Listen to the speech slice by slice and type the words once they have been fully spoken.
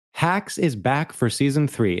Hacks is back for season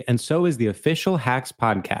 3, and so is the official Hacks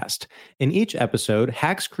podcast. In each episode,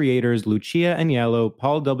 Hacks creators Lucia Agnello,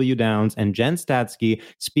 Paul W. Downs, and Jen Statsky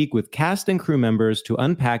speak with cast and crew members to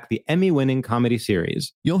unpack the Emmy-winning comedy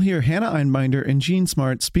series. You'll hear Hannah Einbinder and Jean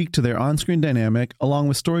Smart speak to their on-screen dynamic, along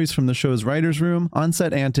with stories from the show's writer's room,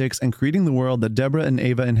 on-set antics, and creating the world that Deborah and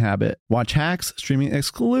Ava inhabit. Watch Hacks, streaming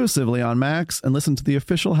exclusively on Max, and listen to the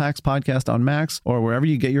official Hacks podcast on Max or wherever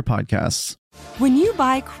you get your podcasts. When you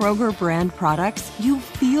buy Kroger brand products, you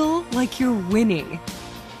feel like you're winning.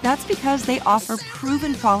 That's because they offer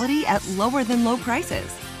proven quality at lower than low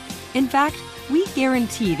prices. In fact, we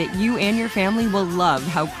guarantee that you and your family will love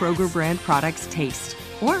how Kroger brand products taste,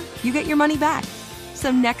 or you get your money back.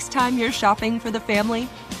 So next time you're shopping for the family,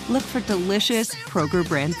 look for delicious Kroger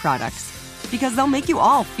brand products, because they'll make you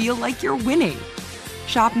all feel like you're winning.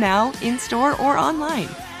 Shop now, in-store, or online.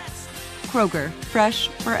 Kroger, fresh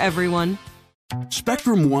for everyone.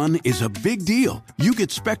 Spectrum One is a big deal. You get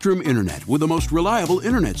Spectrum Internet with the most reliable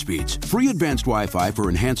internet speeds, free advanced Wi-Fi for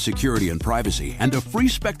enhanced security and privacy, and a free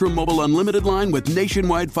Spectrum Mobile Unlimited line with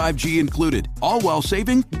nationwide 5G included, all while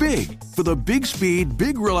saving big. For the big speed,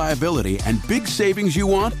 big reliability, and big savings you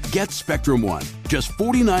want, get Spectrum One. Just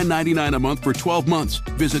 $49.99 a month for 12 months.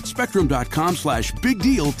 Visit spectrum.com/big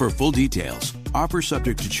deal for full details. Offer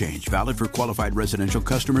subject to change. Valid for qualified residential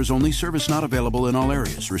customers only. Service not available in all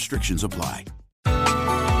areas. Restrictions apply.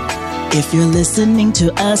 If you're listening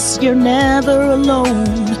to us, you're never alone.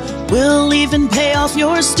 We'll even pay off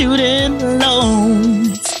your student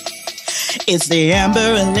loans. It's the Amber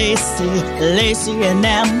and Lacey and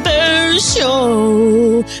Amber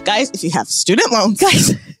show. Guys, if you have student loans,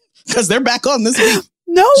 guys, because they're back on this week.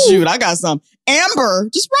 No. Shoot, I got some. Amber,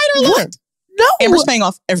 just write her a letter. No. Amber's paying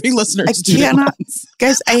off every listener's student loans.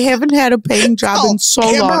 Guys, I haven't had a paying job in so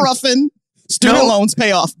long. Amber Ruffin,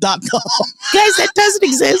 studentloanspayoff.com. Guys, that doesn't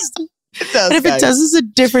exist. It does, but if it does, it's a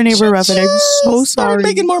different Amber Ruffin. I'm so sorry.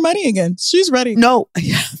 Making more money again. She's ready. No.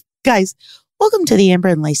 Guys, welcome to the Amber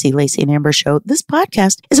and Lacey and Amber show. This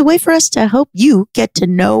podcast is a way for us to help you get to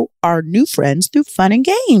know our new friends through fun and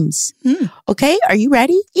games. Okay, are you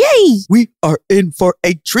ready? Yay! We are in for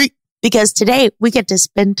a treat. Because today we get to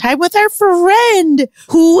spend time with our friend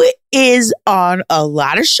who is on a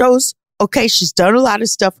lot of shows. Okay, she's done a lot of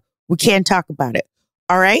stuff. We can't talk about it.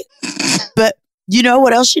 All right? But you know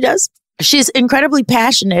what else she does? She's incredibly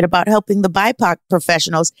passionate about helping the BIPOC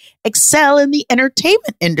professionals excel in the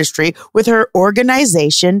entertainment industry with her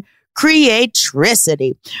organization,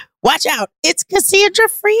 Creatricity. Watch out. It's Cassandra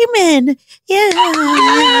Freeman. Yeah.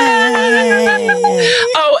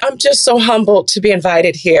 Oh, I'm just so humbled to be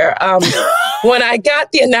invited here. When I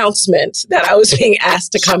got the announcement that I was being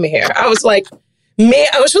asked to come here, I was like, man,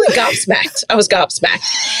 I was really gobsmacked.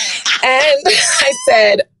 And I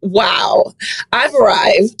said, wow, I've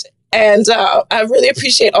arrived. And I really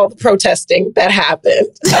appreciate all the protesting that happened.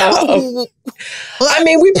 I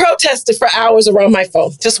mean, we protested for hours around my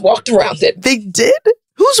phone, just walked around it. They did?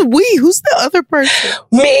 Who's we? Who's the other person?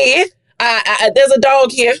 Me. There's a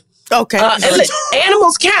dog here. Okay. And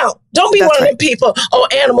animals count. Don't be one of them people. Oh,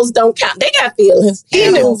 animals don't count. They got feelings.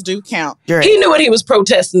 Animals do count. He knew what he was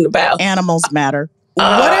protesting about. Animals matter.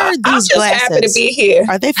 What are these I'm just glasses? happy to be here.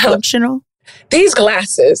 Are they functional? These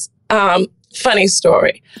glasses. Funny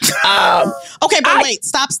story. Okay, but wait.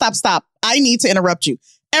 Stop. I need to interrupt you.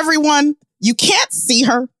 Everyone, you can't see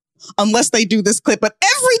her unless they do this clip. But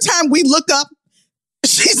every time we look up,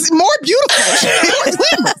 she's more beautiful. She's more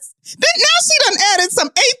glamorous. Now she done added some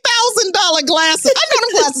 $8,000 glasses. I know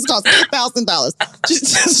them glasses cost $8,000.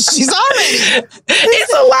 She's already.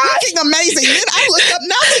 It's a lot. Looking amazing. Then I look up,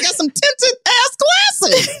 now she got some tinted ass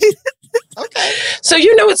glasses. Okay. So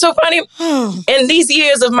you know what's so funny? In these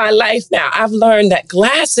years of my life now, I've learned that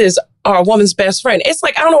glasses are a woman's best friend. It's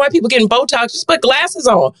like, I don't know why people getting Botox. Just put glasses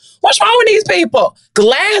on. What's wrong with these people?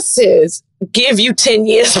 Glasses give you 10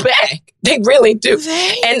 years back. They really do.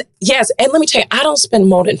 And yes, and let me tell you, I don't spend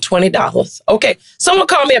more than $20. Okay. Someone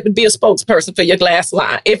call me up to be a spokesperson for your glass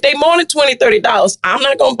line. If they more than $20, $30, I'm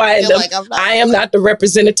not going to buy them. Like, I am not the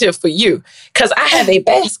representative for you. Because I have a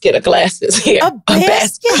basket of glasses here. A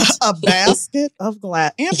basket? A basket of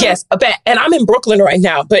glass. Yes, and I'm in Brooklyn right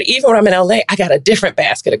now. But even when I'm in LA, I got a different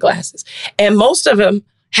basket of glasses. And most of them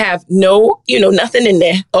have nothing in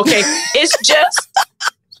there. Okay. It's just...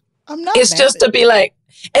 It's just to be like,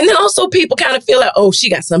 and then also people kind of feel like, oh, she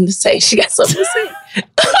got something to say.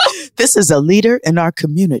 This is a leader in our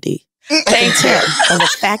community. Thank you. And the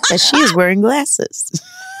fact that she is wearing glasses.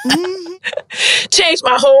 Changed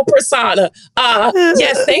my whole persona.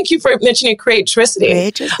 Yes, thank you for mentioning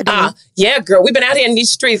creatricity. Yeah, girl, we've been out here in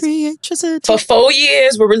these streets for 4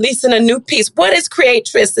 years. We're releasing a new piece. What is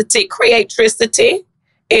creatricity? Creatricity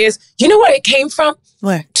is, you know where it came from?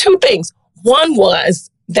 Where? 2 things. One was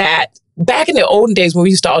that back in the olden days when we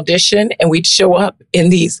used to audition and we'd show up in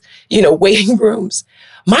these, waiting rooms,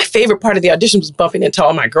 my favorite part of the audition was bumping into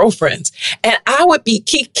all my girlfriends. And I would be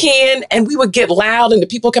kikiing and we would get loud and the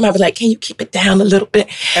people come out and be like, can you keep it down a little bit?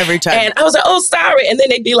 Every time. And I was like, oh, sorry. And then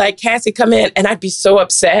they'd be like, Cassie, come in. And I'd be so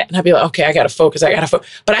upset. And I'd be like, okay, I got to focus.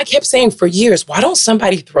 But I kept saying for years, why don't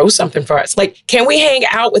somebody throw something for us? Like, can we hang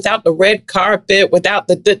out without the red carpet, without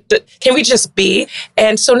can we just be?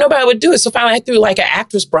 And so nobody would do it. So finally I threw like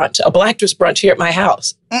a Black actress brunch here at my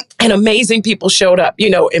house. And amazing people showed up,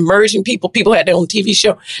 emerging people had their own TV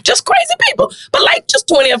show, just crazy people, but like just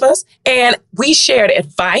 20 of us. And we shared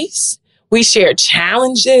advice. We shared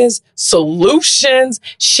challenges, solutions,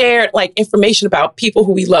 shared like information about people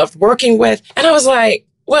who we loved working with. And I was like,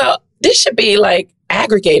 well, this should be like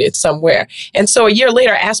aggregated somewhere. And so a year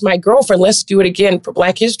later, I asked my girlfriend, let's do it again for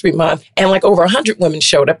Black History Month. And like over 100 women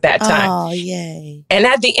showed up that time. Oh, yay. And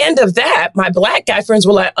at the end of that, my Black guy friends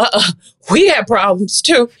were like, we have problems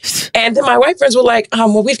too. And then my white friends were like,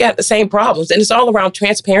 well, we've got the same problems. And it's all around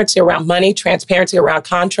transparency around money, transparency around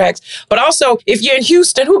contracts. But also, if you're in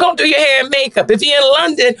Houston, who gonna do your hair and makeup? If you're in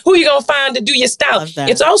London, who you gonna find to do your style?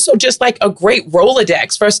 It's also just like a great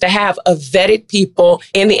Rolodex for us to have of vetted people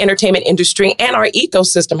in the entertainment industry and our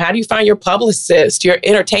ecosystem. How do you find your publicist, your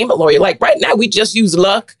entertainment lawyer? Like right now, we just use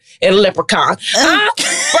luck and leprechaun.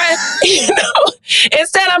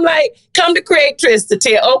 Instead, I'm like, come to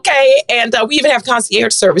Creatricity, okay? And we even have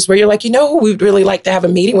concierge service where you're like, who we'd really like to have a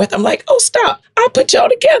meeting with? I'm like, oh, stop. I'll put y'all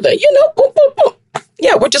together. Boom, boom, boom.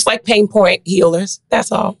 Yeah, we're just like pain point healers.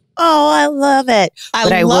 That's all. Oh, I love it.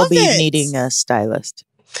 But I will be needing a stylist.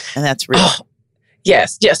 And that's real. Oh,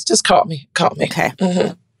 yes. Just call me. Okay.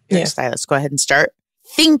 Mm-hmm. You're a stylist. Go ahead and start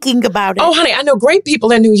thinking about it. Oh, honey, I know great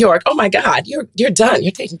people in New York. Oh, my God. You're done.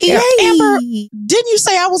 You're taken care of. Amber, didn't you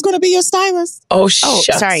say I was going to be your stylist? Oh,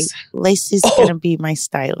 shucks. Sorry. Lacey's going to be my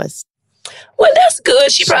stylist. Well, that's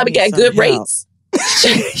good. She probably got good rates.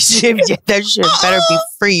 That shit better be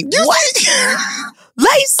free. What?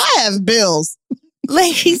 Lacey. I have bills.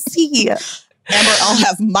 Lacey. Amber, I'll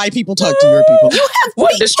have my people talk to your people.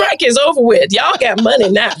 What? The strike is over with. Y'all got money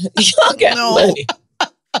now. Y'all got money.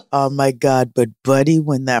 Oh my God. But buddy,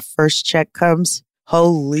 when that first check comes,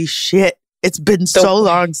 holy shit. It's been so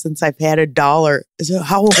long since I've had $1.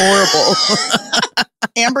 How horrible.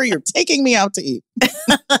 Amber, you're taking me out to eat.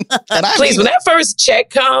 Please, when that first check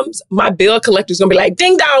comes, my bill collector's going to be like,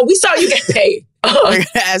 ding dong, we saw you get paid.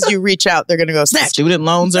 As you reach out, they're going to go, snap. Student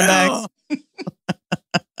loans are back.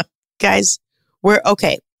 Guys, we're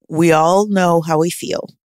okay. We all know how we feel.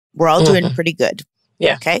 We're all doing pretty good.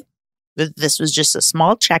 Yeah. Okay. This was just a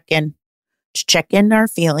small check-in to check in our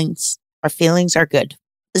feelings. Our feelings are good.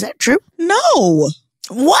 Is that true? No.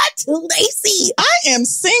 What? Lacey. I am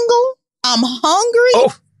single. I'm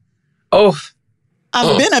hungry.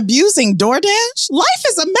 I've been abusing DoorDash. Life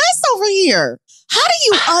is a mess over here. How do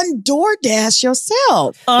you un-DoorDash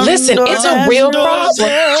yourself? Listen, it's a real problem.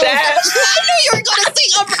 I knew you were going to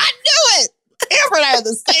see. I knew it. Amber and I are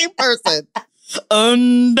the same person.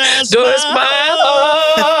 Undash my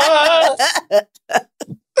heart.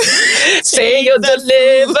 Say you'll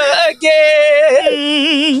deliver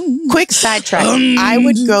again. Quick sidetrack. I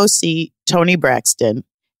would go see Toni Braxton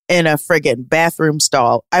in a friggin' bathroom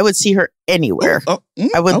stall. I would see her anywhere.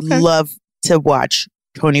 I would love to watch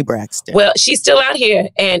Toni Braxton. Well, she's still out here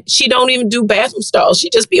and she don't even do bathroom stalls. She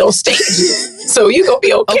just be on stage. So you gonna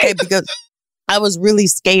be okay. Okay, because I was really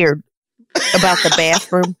scared about the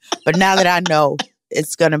bathroom. But now that I know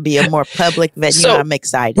it's going to be a more public venue, so I'm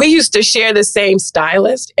excited. We used to share the same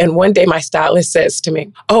stylist. And one day my stylist says to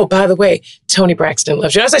me, oh, by the way, Toni Braxton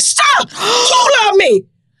loves you. And I said, stop! Who love me?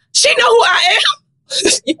 She know who I am.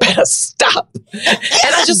 You better stop.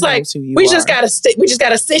 And I just like, we just gotta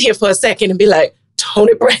sit here for a second and be like,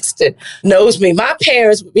 Toni Braxton knows me. My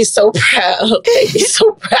parents would be so proud. They'd be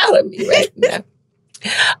so proud of me right now.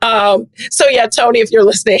 So yeah, Toni, if you're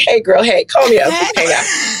listening, hey girl, hey, call me up. Hang out.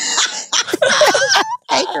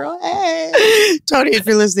 Hey girl, hey. Toni, if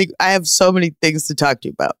you're listening, I have so many things to talk to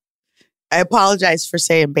you about. I apologize for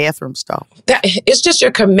saying bathroom stall. It's just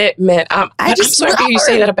your commitment. I'm sorry you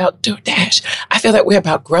say that about DoorDash. I feel that we're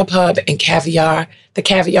about Grubhub and Caviar. The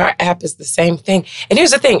Caviar app is the same thing. And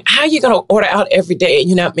here's the thing. How are you going to order out every day and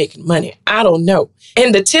you're not making money? I don't know.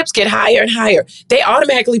 And the tips get higher and higher. They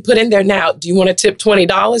automatically put in there now, do you want to tip $20?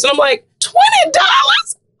 And I'm like, $20?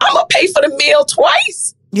 I'm going to pay for the meal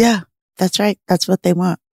twice? Yeah. That's right. That's what they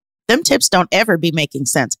want. Them tips don't ever be making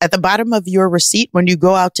sense. At the bottom of your receipt, when you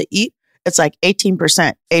go out to eat, it's like 18%,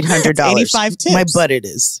 $800. 85 tips. My butt it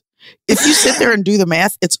is. If you sit there and do the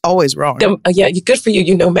math, it's always wrong. Yeah, you're good for you.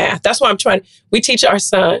 You know math. That's why we teach our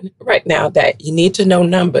son right now that you need to know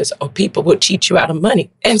numbers or people will cheat you out of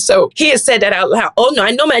money. And so he has said that out loud. Oh, no,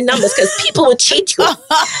 I know my numbers because people will cheat you.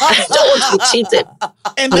 I don't want you to cheat it.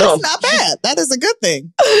 And that's not bad. That is a good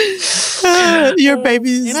thing. Your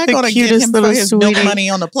baby's You're not the going to get cutest him little for his sweetie. milk money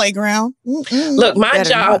on the playground. Look, my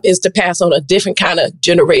job is to pass on a different kind of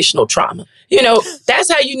generational trauma. You know,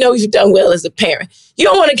 that's how you know you've done well as a parent. You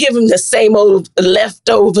don't want to give them the same old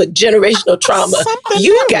leftover generational trauma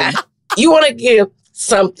you got. You want to give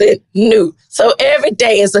something new. So every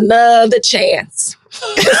day is another chance.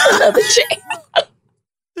 Another chance.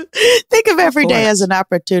 Think of every day as an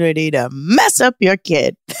opportunity to mess up your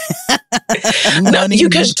kid. No,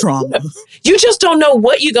 trauma. You just don't know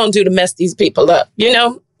what you're going to do to mess these people up, you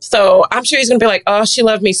know? So I'm sure he's going to be like, oh, she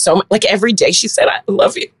loved me so much. Like every day she said, I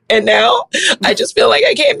love you. And now I just feel like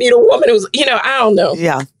I can't meet a woman who's, you know, I don't know.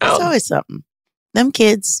 Yeah, it's always something. Them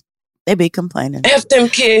kids, they be complaining. F them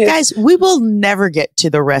kids. Guys, we will never get to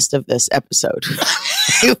the rest of this episode.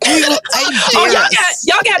 Y'all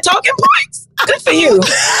got talking points. Good for you.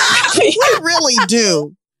 We really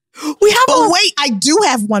do. Wait, I do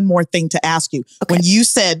have one more thing to ask you. Okay. When you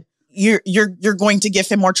said you're going to give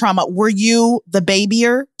him more trauma, were you the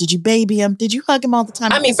babyer? Did you baby him? Did you hug him all the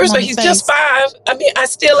time? I mean, first of all, he's just 5. I mean, I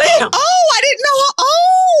still am. Oh, I didn't know.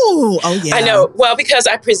 Oh, yeah. I know. Well, because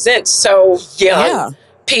I present so young. Yeah.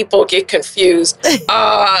 People get confused. He's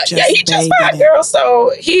just 5, girl.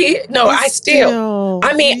 So I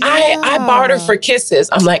barter for kisses.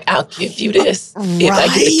 I'm like, I'll give you this if I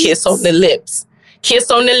get a kiss on the lips. Kiss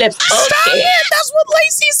on the lips. Okay. Stop it. That's what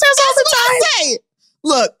Lacey says all the time.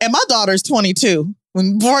 Look, and my daughter's 22.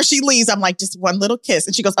 Before she leaves, I'm like, just one little kiss.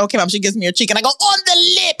 And she goes, okay, Mom. She gives me her cheek. And I go, on the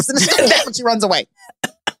lips. And she does when she runs away.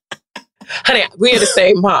 Honey, we're the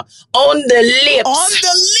same mom. On the lips. On the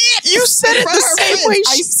lips. You said it the same way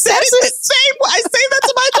she says it. The same way. I say that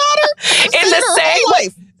to my daughter. In the same way.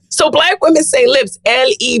 So Black women say lips.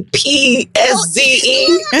 Lepsze.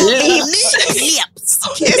 Lips.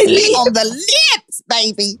 Kiss me on the lips,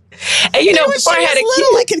 baby. And you know, before I had a kid,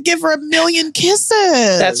 I could give her a million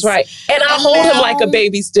kisses. That's right. And I'll hold him like a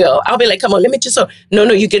baby still. I'll be like, come on, let me just hold. No,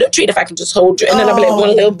 you get a treat if I can just hold you. And then I'll be like,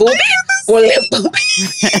 one little booby.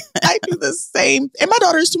 I do the same. And my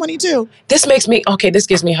daughter's 22. This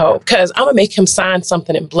gives me hope because I'm going to make him sign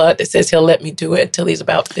something in blood that says he'll let me do it until he's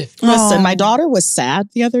about 50. Listen, my daughter was sad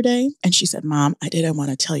the other day and she said, Mom, I didn't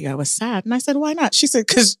want to tell you I was sad. And I said, why not? She said,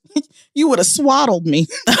 because you would have swaddled me.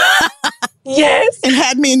 Yes. And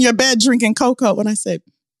had me in your bed drinking cocoa. And I said,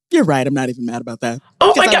 you're right. I'm not even mad about that.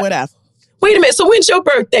 Oh my God. I would have. Wait a minute. So when's your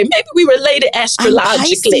birthday? Maybe we related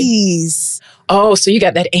astrologically. Pisces. Oh, so you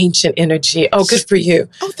got that ancient energy. Oh, good for you.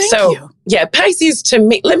 Oh, thank you. Yeah, Pisces to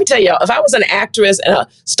me, let me tell y'all, if I was an actress and a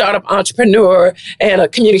startup entrepreneur and a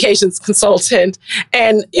communications consultant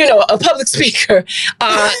and, you know, a public speaker,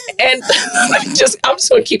 and I'm just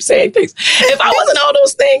going to keep saying things. If I wasn't all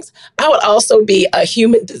those things, I would also be a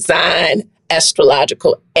human design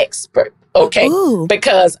astrological expert. Okay, ooh.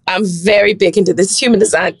 Because I'm very big into this human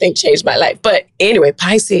design thing, changed my life. But anyway,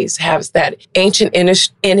 Pisces has that ancient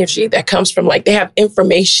energy that comes from they have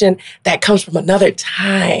information that comes from another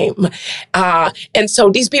time. And so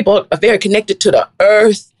these people are very connected to the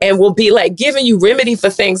earth and will be giving you remedy for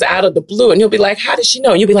things out of the blue. And you'll be like, how does she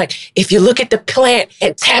know? And you'll be like, if you look at the plant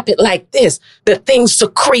and tap it like this, the thing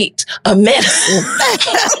secrete a medicine.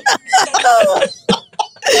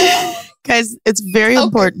 Guys, it's very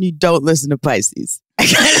important you don't listen to Pisces. I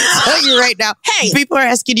gotta tell you right now. Hey, people are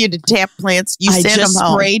asking you to tap plants. You send them home. I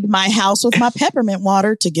just sprayed my house with my peppermint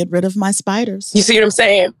water to get rid of my spiders. You see what I'm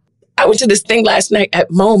saying? I went to this thing last night at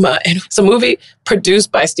MoMA, and it's a movie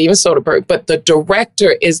produced by Steven Soderbergh, but the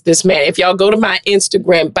director is this man. If y'all go to my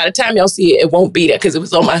Instagram, by the time y'all see it, it won't be there because it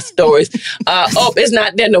was on my stories. It's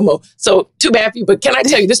not there no more. So too bad for you. But can I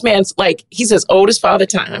tell you, this man's he's as old as Father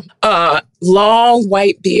Time, long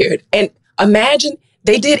white beard. And imagine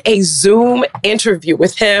they did a Zoom interview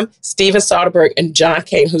with him, Steven Soderbergh, and John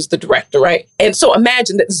Kane, who's the director, right? And so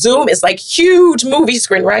imagine that Zoom is huge movie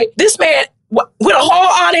screen, right? This man, with a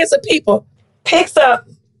whole audience of people, picks up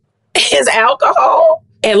his alcohol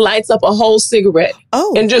and lights up a whole cigarette.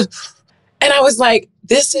 Oh. And I was like,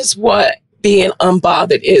 this is what being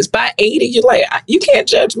unbothered is. By 80, you're you can't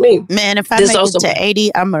judge me. Man, if I make it to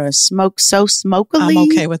 80, I'm going to smoke so smokily. I'm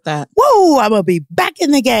okay with that. Whoa, I'm going to be back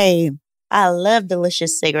in the game. I love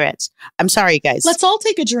delicious cigarettes. I'm sorry, guys. Let's all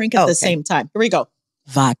take a drink at the same time. Here we go.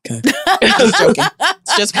 Vodka. Just joking.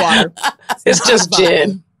 It's just water. It's just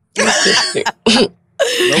gin.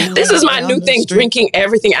 This is my new thing, drinking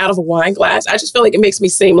everything out of a wine glass. I just feel like it makes me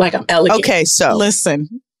seem like I'm elegant. Okay, so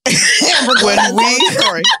listen. when we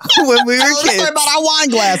were kids, about our wine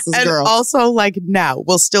glasses, and girl. also like now,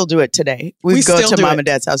 we'll still do it today. We go to mom and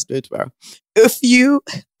dad's house, do it tomorrow. If you,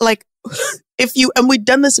 and we've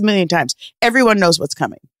done this a million times, everyone knows what's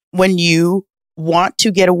coming. When you want to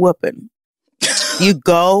get a whooping, you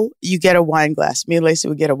get a wine glass. Me and Lacey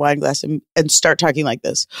would get a wine glass and start talking like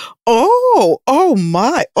this. Oh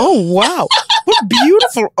my, oh wow, what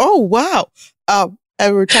beautiful, oh wow.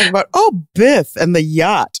 And we're talking about, Biff and the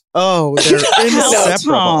yacht. Oh, they're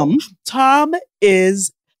inseparable. Tom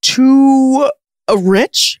is too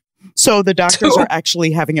rich, so the doctors are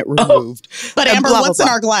actually having it removed. But Amber, what's in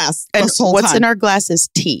our glass? And what's in our glass is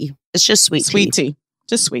tea. It's just sweet tea.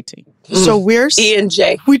 Just sweet tea. So we're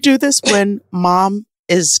E&J. We do this when mom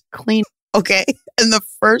is clean, okay? And the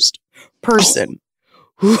first person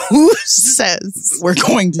who says we're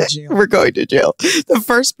going to jail. The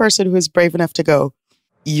first person who is brave enough to go,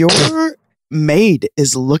 your maid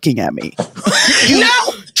is looking at me. You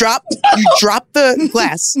drop the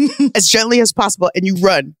glass as gently as possible and you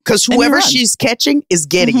run. Because whoever she's catching is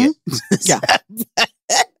getting it. Yeah.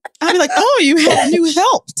 I'd be like, you have new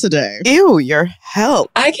help today. Ew, your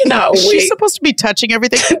help. I cannot wait. She's supposed to be touching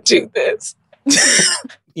everything. To do this.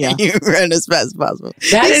 Yeah. You run as fast as possible.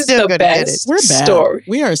 That is the best We're bad. story.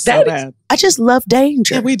 We are so bad. I just love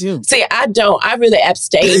danger. Yeah, we do. See, I don't. I really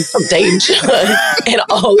abstain from danger and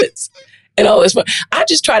all its. I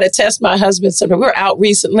just try to test my husband. So we were out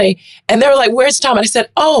recently and they were like, where's Tom? And I said,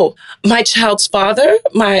 my child's father.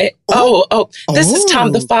 This is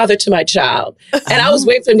Tom, the father to my child. And I was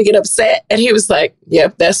waiting for him to get upset. And he was like,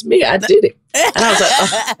 yep, that's me. I did it. And I was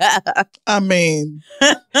like, I mean,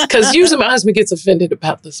 because usually my husband gets offended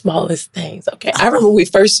about the smallest things. Okay. I remember when we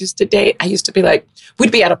first used to date, I used to be like,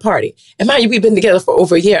 we'd be at a party. And mind you, we've been together for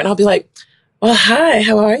over a year. And I'll be like, well, hi,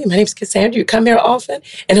 how are you? My name's Cassandra. You come here often?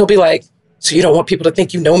 And he'll be like, so you don't want people to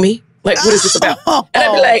think you know me? Like, what is this about? And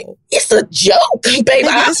I'd be like, it's a joke, baby.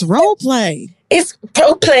 It's role play. It's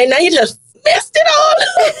role play. Now you just messed it all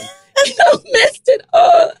up. Messed it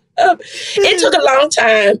all up. It took a long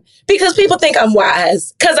time because people think I'm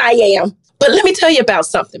wise, because I am. But let me tell you about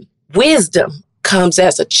something. Wisdom comes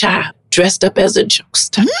as a child, dressed up as a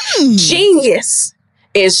jokester. Genius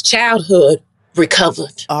is childhood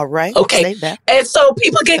recovered. All right. Okay. And so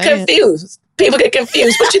people get confused. People get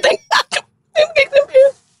confused. What you think? People get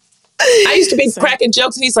confused. I used to be cracking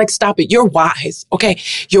jokes and he's like, stop it. You're wise. Okay.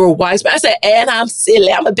 You're a wise man. I said, and I'm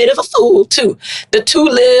silly. I'm a bit of a fool too. The two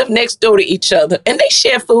live next door to each other and they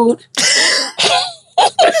share food.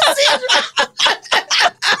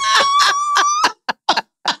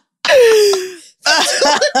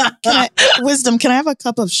 Wisdom, can I have a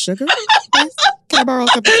cup of sugar? Please? Can I borrow a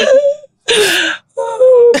cup of sugar?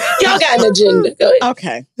 Y'all got an agenda. Go ahead.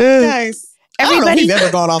 Okay. Guys. I don't know if we've Everybody,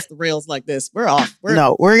 ever gone off the rails like this. We're off. We're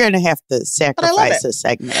going to have to sacrifice a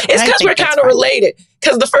segment. It's because we're kind of related.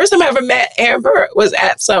 Because the first time I ever met Amber was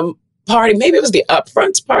at some party. Maybe it was the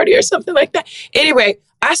Upfronts party or something like that. Anyway,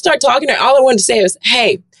 I started talking to her. All I wanted to say was,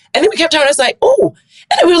 hey. And then we kept talking. I was like, oh.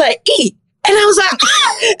 And then we were like, eat. And I was like,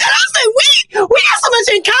 ah. And I was like, we got so much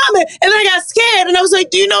in common. And then I got scared. And I was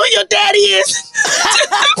like, do you know who your daddy is?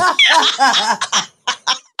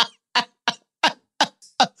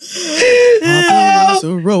 We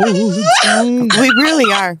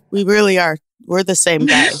really are. We really are. We're the same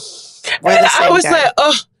guy. I was like,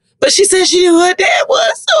 oh, but she said she knew who her dad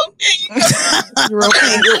was. So you're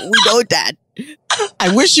okay. We know Dad.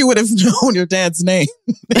 I wish you would have known your dad's name.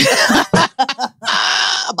 My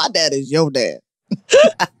dad is your dad.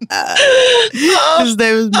 His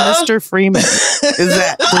name is Mr. Freeman. Does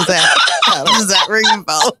that ring a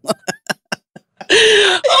bell?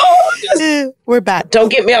 We're back. Don't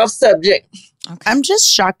get me off subject. Okay. I'm just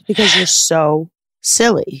shocked because you're so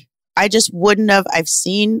silly. I just wouldn't have. I've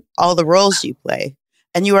seen all the roles you play,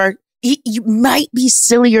 and you might be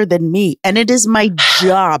sillier than me, and it is my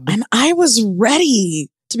job. And I was ready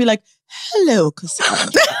to be like, hello,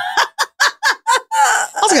 Cassandra.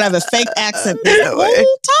 I was going to have a fake accent the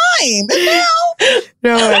whole time. And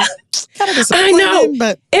now, kind of disappointing. I know,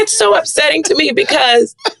 but it's so upsetting to me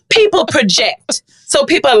because people project. So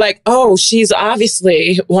people are like, oh, she's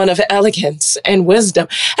obviously one of elegance and wisdom.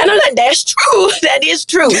 And I'm like, that's true. That is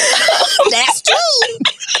true. That's true.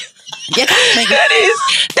 Yeah,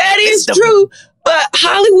 that is true. But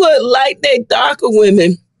Hollywood like their darker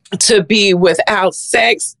women to be without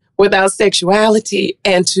sex, without sexuality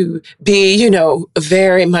and to be,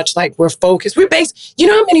 very much like we're focused. We're based,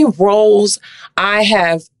 how many roles I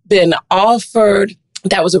have been offered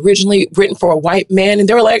that was originally written for a white man. And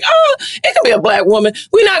they were like, oh, it can be a black woman.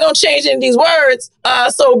 We're not going to change any of these words.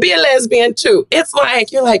 So be a lesbian too. It's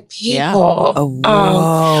like, you're like, people. Yeah.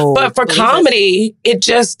 Oh, but for comedy, it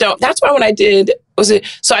just don't. That's why when I did,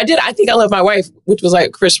 I think I Love My Wife, which was like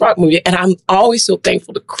a Chris Rock movie. And I'm always so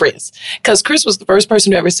thankful to Chris. Because Chris was the first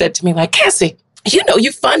person who ever said to me, like, Cassie,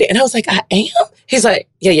 you're funny. And I was like, I am? He's like,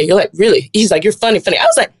 yeah, you're like, really? He's like, you're funny. I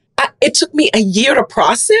was like, it took me a year to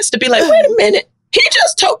process, to be like, wait a minute. He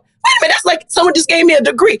just told, wait a minute, that's like someone just gave me a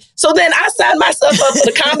degree. So then I signed myself up for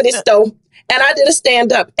the Comedy Store and I did a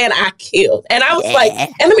stand-up and I killed. And I was like,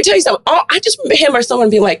 and let me tell you something. I just remember him or someone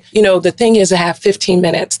being like, the thing is I have 15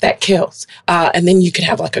 minutes that kills. And then you can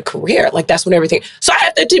have like a career. Like that's when everything. So I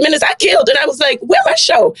had 15 minutes, I killed. And I was like, where's my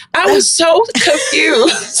show? I was so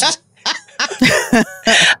confused. I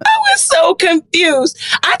was so confused.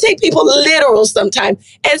 I take people literal sometimes.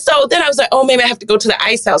 And so then I was like, oh, maybe I have to go to the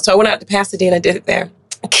Ice House. So I went out to Pasadena, did it there.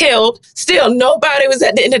 Killed. Still, nobody was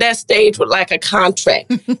at the end of that stage with like a contract.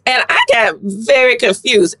 And I got very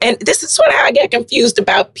confused. And this is sort of how I get confused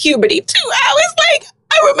about puberty too. I was like,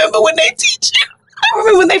 I remember when they teach you. I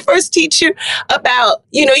remember when they first teach you about,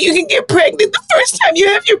 you can get pregnant the first time you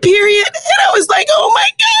have your period. And I was like, oh my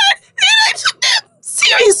God. And I took that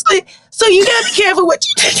seriously. So you gotta be careful what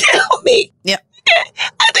you tell me. Yep.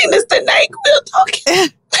 I think this the NyQuil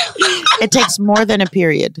talking. It takes more than a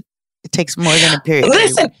period.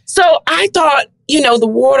 Listen, so I thought, the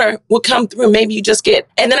water would come through. Maybe you just get,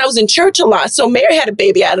 and then I was in church a lot. So Mary had a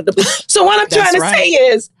baby out of the blue. So what I'm trying to say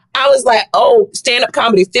is, I was like, oh, stand-up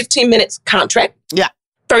comedy, 15 minutes contract. Yeah.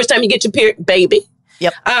 First time you get your period, baby.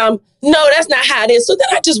 Yep. No, that's not how it is. So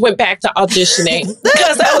then I just went back to auditioning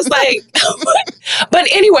because I was like, but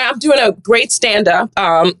anyway, I'm doing a great stand-up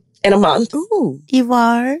in a month. Ooh, you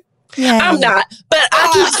are? Yeah. I'm not, but I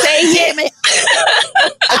keep saying it.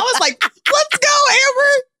 I was like, let's go,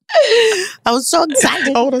 Amber. I was so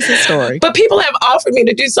excited. Told us a story. But people have offered me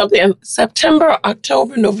to do something in September,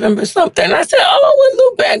 October, November, something. And I said, we'll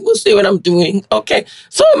look back. We'll see what I'm doing. Okay.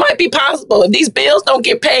 So it might be possible. If these bills don't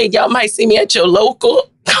get paid, y'all might see me at your local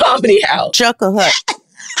comedy house. Chuckle Hut.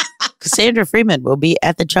 Cassandra Freeman will be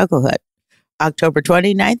at the Chuckle Hut October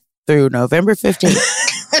 29th through November 15th.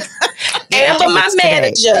 Amber, my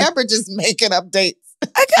manager. Amber just making up dates.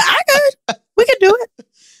 I could. We can do it.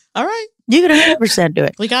 All right. You can 100% do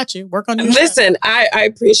it. We got you. Work on your Listen, I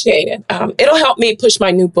appreciate it. It'll help me push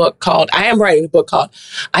my new book I am writing a book called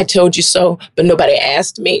I Told You So, but Nobody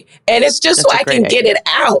Asked Me. And it's just so I can get it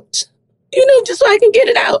out. Just so I can get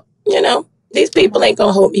it out. These people ain't going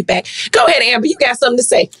to hold me back. Go ahead, Amber. You got something to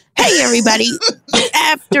say. Hey, everybody.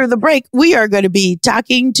 After the break, we are going to be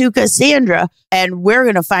talking to Cassandra, and we're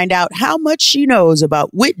going to find out how much she knows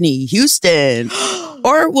about Whitney Houston.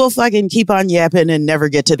 Or we'll fucking keep on yapping and never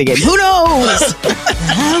get to the game. Who knows?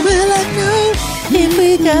 How will I know if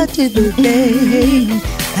we got to the game?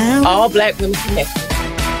 All black women connected.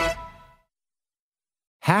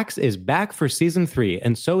 Hacks is back for season 3,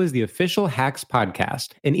 and so is the official Hacks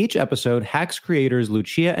podcast. In each episode, Hacks creators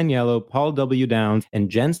Lucia Agnello, Paul W. Downs, and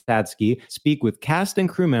Jen Statsky speak with cast and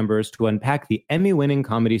crew members to unpack the Emmy-winning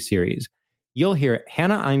comedy series. You'll hear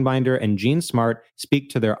Hannah Einbinder and Jean Smart speak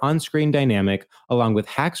to their on-screen dynamic, along with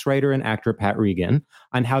Hacks writer and actor Pat Regan,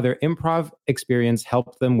 on how their improv experience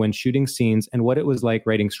helped them when shooting scenes and what it was like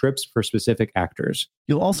writing scripts for specific actors.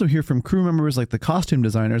 You'll also hear from crew members like the costume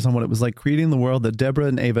designers on what it was like creating the world that Deborah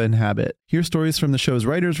and Ava inhabit. Hear stories from the show's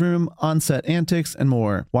writer's room, on-set antics, and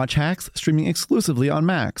more. Watch Hacks streaming exclusively on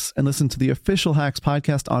Max, and listen to the official Hacks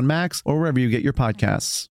podcast on Max or wherever you get your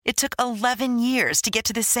podcasts. It took 11 years to get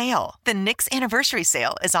to this sale. The Knix Anniversary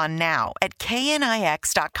Sale is on now at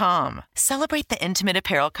knix.com. Celebrate the intimate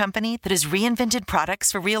apparel company that has reinvented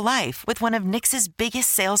products for real life with one of Knix's biggest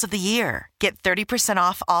sales of the year. Get 30%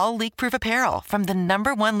 off all leak-proof apparel from the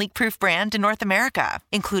 #1 leak-proof brand in North America,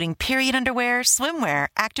 including period underwear, swimwear,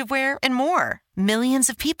 activewear, and more. Millions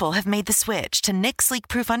of people have made the switch to Knix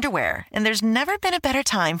leak-proof underwear, and there's never been a better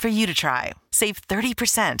time for you to try. Save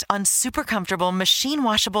 30% on super comfortable,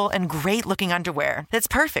 machine-washable, and great-looking underwear that's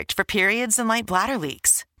perfect for periods and light bladder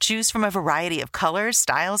leaks. Choose from a variety of colors,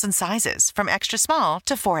 styles, and sizes, from extra small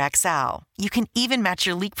to 4XL. You can even match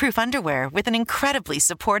your leak-proof underwear with an incredibly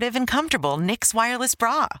supportive and comfortable Knix wireless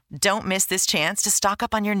bra. Don't miss this chance to stock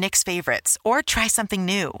up on your Knix favorites or try something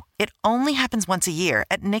new. It only happens once a year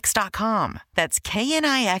at Knix.com. That's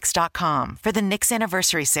knix.com for the Knix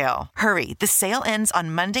Anniversary Sale. Hurry, the sale ends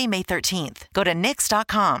on Monday, May 13th. Go to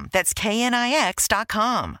Knix.com. That's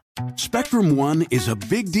knix.com. Spectrum One is a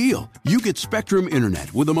big deal. You get Spectrum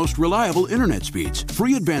Internet with the most reliable internet speeds,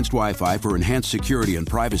 free advanced Wi-Fi for enhanced security and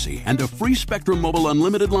privacy, and a free Spectrum Mobile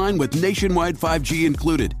Unlimited line with nationwide 5G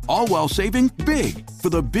included, all while saving big. For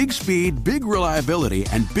the big speed, big reliability,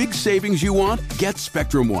 and big savings you want, get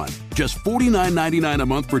Spectrum One. Just $49.99 a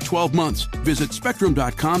month for 12 months. Visit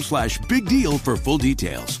spectrum.com/big deal for full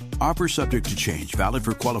details. Offer subject to change. Valid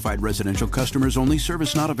for qualified residential customers only.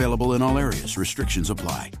 Service not available in all areas. Restrictions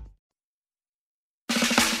apply.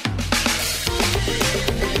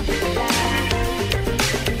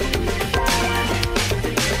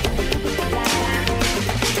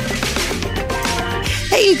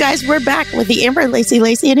 Hey, you guys, we're back with the Amber and Lacey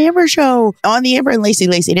and Amber Show. On the Amber and Lacey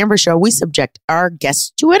and Amber Show, we subject our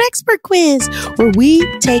guests to an expert quiz where we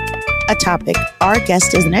take a topic our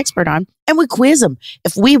guest is an expert on and we quiz them.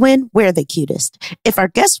 If we win, we're the cutest. If our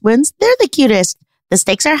guest wins, they're the cutest. The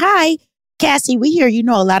stakes are high. Cassie, we hear you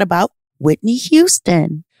know a lot about Whitney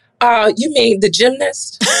Houston. You mean the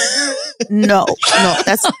gymnast? No,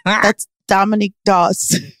 that's Dominic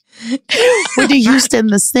Dawes. Whitney Houston,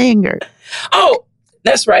 the singer. Oh,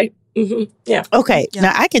 that's right. Mm-hmm. Yeah. Okay. Yeah.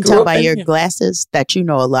 Now I can tell by your glasses that you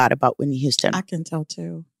know a lot about Whitney Houston. I can tell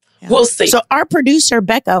too. Yeah. We'll see. So our producer,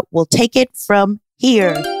 Becca, will take it from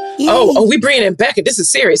here. Oh, we bringing in Becca. This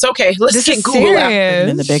is serious. Okay, let's get Google out.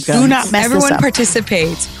 In the big guns. Do not mess Everyone this up.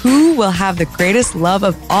 participates. Who will have the greatest love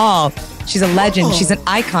of all? She's a legend. She's an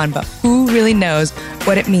icon, but who really knows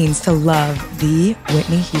what it means to love the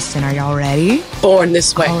Whitney Houston? Are y'all ready? Born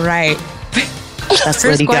this way. All right. That's First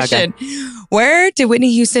Lady question. Gaga. Where did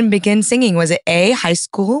Whitney Houston begin singing? Was it A, high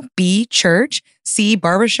school, B, church, C,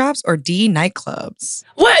 barbershops, or D, nightclubs?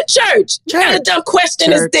 What church? What kind of dumb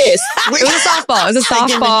question is this? It was a softball. It was a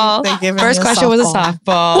softball. They giving First you a question was a softball.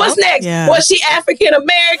 softball. What's next? Yeah. Was she African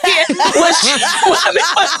American? Was she? What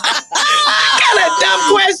kind of dumb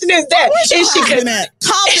question is that? Where's your Is she? husband at?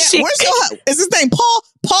 Calm is down. she- Where's your Is his name Paul?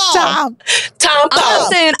 Paul. Tom. Tom I'm Paul.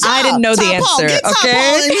 not saying I didn't know the Tom Paul. answer, Get Tom okay?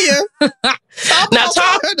 Paul in here. Now,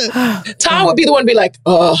 Tom. Tom would be the one to be like,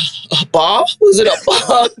 a ball? Was it a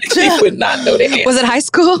ball? He would not know the answer. Was it high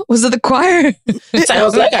school? Was it the choir?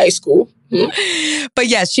 Sounds like high school. But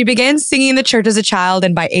yes, she began singing in the church as a child,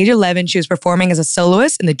 and by age 11, she was performing as a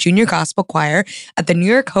soloist in the junior gospel choir at the New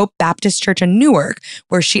York Hope Baptist Church in Newark,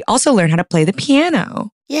 where she also learned how to play the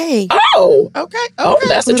piano. Yay. Oh, Okay. oh,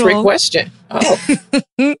 that's a trick Little- question. Oh.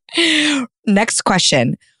 Next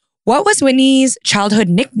question. What was Whitney's childhood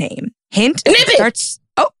nickname? Hint. Nippy. Starts.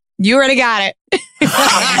 Oh, you already got it.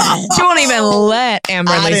 She won't even let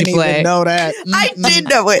Amber and I Lacey didn't play. even know that. I did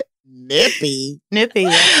know it. Nippy. Nippy.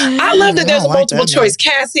 I love that there's a I like that multiple choice.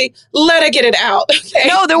 Cassie, let her get it out. Okay.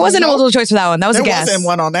 No, there wasn't a Nope. multiple choice for that one. That was There a guess. wasn't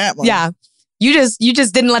one on that one. Yeah. You just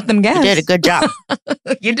didn't let them guess. You did a good job.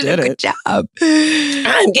 You did Did a good it. job.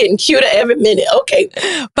 I'm getting cuter every minute. Okay.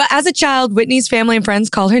 But as a child, Whitney's family and friends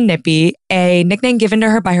called her Nippy, a nickname given to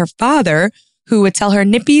her by her father, who would tell her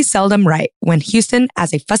Nippy seldom right when Houston,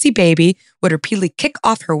 as a fussy baby, would repeatedly kick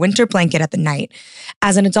off her winter blanket at the night.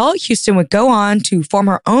 As an adult, Houston would go on to form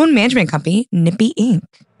her own management company, Nippy Inc.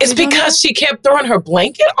 It's because she kept throwing her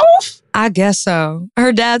blanket off? I guess so.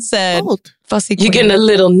 Her dad said, Cold. fussy You're queen. getting a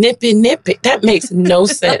little nippy. That makes no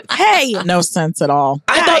sense. Hey. No sense at all.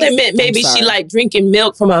 I thought it meant maybe I'm she sorry. liked drinking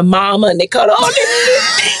milk from her mama and they cut off.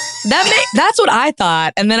 That's what I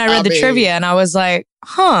thought. And then I read the trivia and I was like,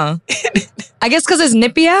 huh. I guess because it's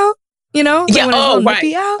nippy out, you know? Yeah, when it's oh, all right.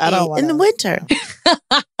 nippy out. I don't In the want winter.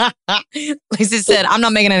 Lacey said, I'm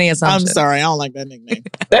not making any I'm assumptions. sorry. I don't like that nickname.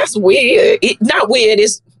 That's weird. Not weird.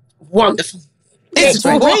 It's wonderful. It's That's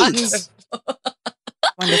great. wonderful.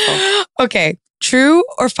 Wonderful. Okay, true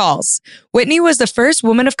or false? Whitney was the first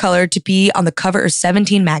woman of color to be on the cover of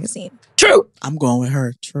 17 magazine. True. I'm going with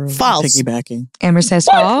her. True. False. Piggybacking. Amber says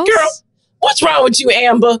What, false. girl? What's wrong with you,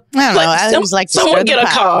 Amber? I don't know. I Some- always like to someone stir the get a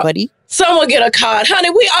pot, card. buddy. Someone get a card. Honey,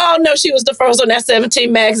 we all know she was the first on that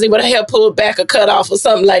 17 magazine with her hair pulled back or cut off or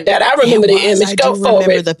something like that. I remember the image. I Go do for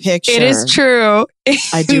remember it. the picture. It is true.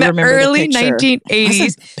 I do In the remember early the picture. 1980s,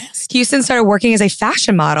 That's the best. Houston started working as a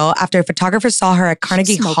fashion model after a photographer saw her at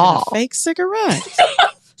Carnegie She's smoking Hall. a fake cigarette.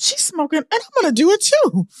 She's smoking, and I'm going to do it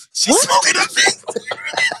too. She's smoking a fake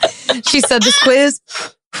cigarette. She said this quiz,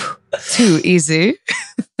 too easy.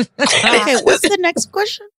 Okay, what's the next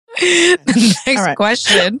question? The next All right.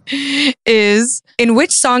 question is, in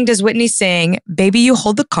which song does Whitney sing, Baby, you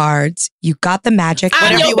hold the cards, you got the magic? I'm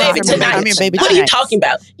Whatever your you want baby from me. tonight. I'm your baby What are you tonight. talking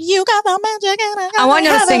about? You got the magic. And I want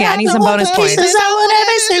you to sing it. I need some bonus points. Pieces on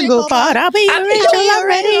every single part. I'll be your angel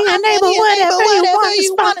already. A neighbor, whatever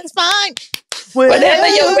you want is fine. Whenever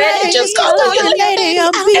you're ready, just call your lady I'll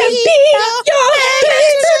and be be your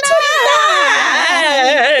baby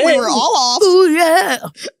tonight. were all off. Ooh, yeah.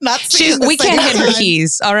 Not singing We the can't same hit her time.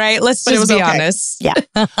 keys, all right? Let's But it just was be okay. honest. Yeah.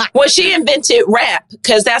 Well, she invented rap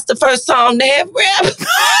because that's the first song to have rap.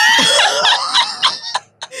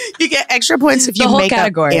 You get extra points if The you whole make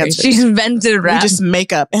category. up answers. She invented We rap. just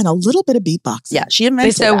make up and a little bit of beatbox. Yeah, she They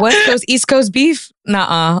invented said that. West Coast, East Coast beef?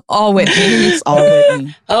 Nuh-uh. All Whitney. It's all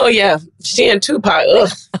Whitney. Oh, yeah. She and Tupac.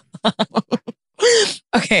 Ugh.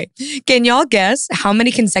 Okay. Can y'all guess how many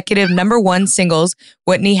consecutive #1 singles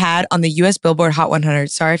Whitney had on the U.S. Billboard Hot 100?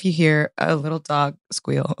 Sorry if you hear a little dog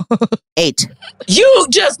squeal. 8. You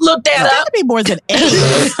just looked It's that got up. to be more than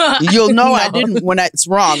 8. You'll know I No. didn't when it's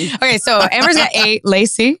wrong. Okay, so Amber's got 8.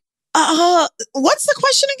 Lacey, What's the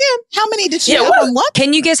question again? How many did she Yeah, have what- on what?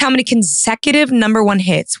 can you guess how many consecutive #1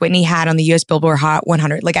 hits Whitney had on the U.S. Billboard Hot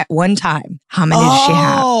 100? Like at one time. How many did she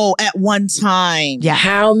have? Oh, at one time. Yeah.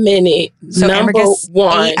 How many So Amber gets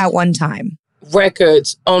 #1 8 at one time.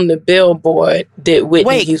 records on the Billboard did Whitney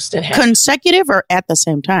Wait, Houston have? consecutive or at the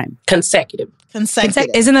same time? Consecutive.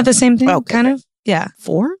 Consecutive. Isn't that the same thing? Okay. Kind of? Yeah.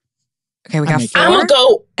 4? Okay, we I got mean, 4 I'm going to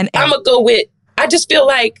go. and 8. I'm going to go with, I just feel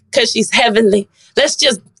like, because she's heavenly, let's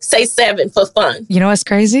just say 7 for fun. You know what's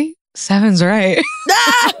crazy? 7's right.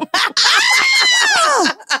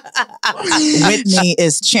 Whitney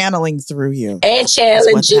is channeling through you. And That's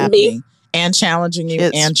what's challenging me. happening. And challenging you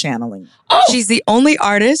It's- and channeling. Oh, She's the only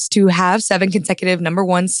artist to have 7 consecutive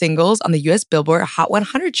 #1 singles on the U.S. Billboard Hot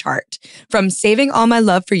 100 chart. From Saving All My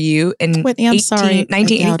Love for You in Whitney, I'm sorry. I doubted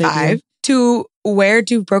 1985 you. to Where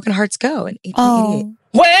Do Broken Hearts Go in 1888.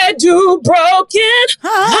 where do broken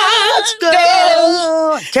hearts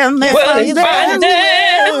go? Can they Will find they their find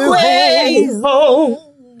their way home?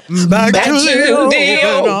 Back to the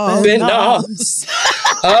open arms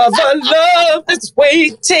of a love that's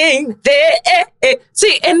waiting there.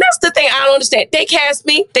 See, and that's the thing I don't understand. They cast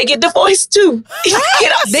me, they get the voice too. You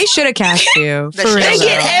know, They should have cast you. For They real. they should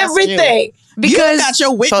get have. everything. Because you got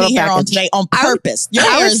your Whitney Total hair on package. today on I would- purpose. Your I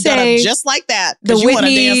hair would is done say up just like that the because you want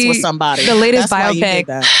to Whitney- dance with somebody. the latest That's why you biopic did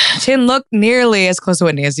that. didn't look nearly as close to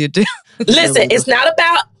Whitney as you do. Listen, it's not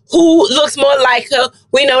about who looks more like her.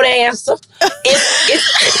 We know the answer. It's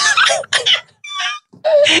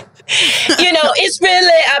you know, it's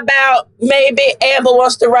really about maybe Amber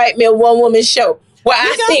wants to write me a one-woman show where I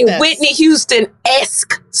got sing this. Whitney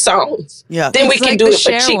Houston-esque songs. Yeah. Then we It's can like do the it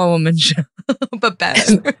for Cher cheap. woman show, but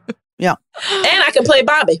better. Yeah. And I can play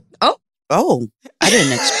Bobby. Oh, I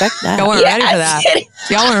didn't expect that. Y'all weren't ready for that. I did it.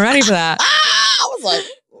 Y'all weren't ready for that. I was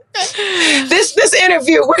like, This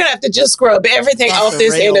interview, we're gonna have to just scrub everything Off off the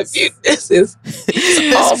this rails. interview. This is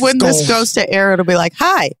When this goes to air, it'll be like,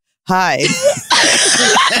 hi.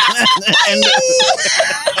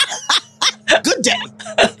 good day.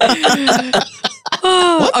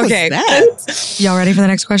 Oh, What was okay. that? Y'all ready for the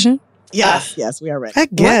next question? Yes, we are ready. I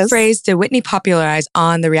What guess. phrase did Whitney popularize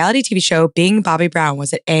on the reality TV show Being Bobby Brown?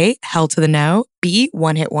 Was it A, Hell to the No, B,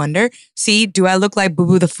 One Hit Wonder, C, Do I Look Like Boo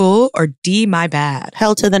Boo the Fool, or D, My Bad?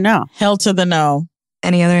 Hell to the no. Hell to the no.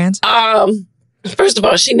 Any other answer? first of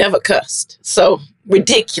all, she never cussed. So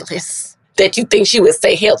ridiculous that you think she would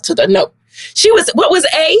say hell to the no. She was, what was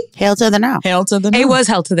A? Hell to the no. Hell to the no. A was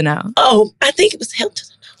Hell to the No. Oh, I think it was hell to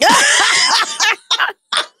the no.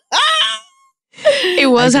 It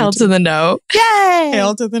was Hell to the No. Yay!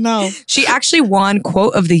 Hell to the no. She actually won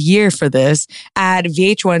Quote of the Year for this at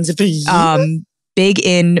VH1's Big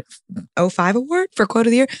in 05 award for Quote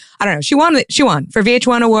of the Year. I don't know. She won for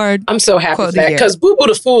VH1 award. I'm so happy Quote for of the that year. because Boo Boo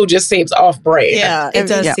the Fool just seems off brand. Yeah. It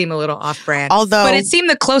does Yeah. seem a little off brand. Although, But it seemed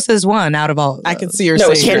the closest one out of all of I those. can see her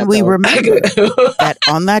No, saying can that, we though. remember that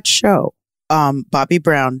on that show, Bobby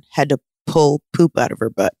Brown had to pull poop out of her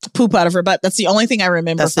butt? Poop out of her butt. That's the only thing I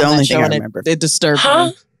remember That's from the only that show, thing I and remember. It disturbed Huh?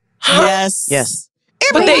 me. Yes. Yes.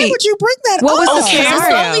 Amber, But why they- would you bring that What was up? the That's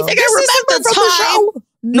scenario? only thing I This remember isn't the from the show.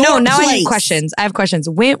 No, now I have place. questions. I have questions.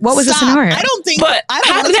 What was the Stop. scenario? I don't think. But I don't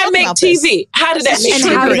how wanna did that talk make about this. TV? How did that This make is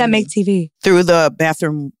And how TV? did that triggering make me. TV? Through the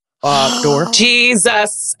bathroom door.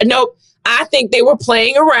 Jesus. Nope. I think they were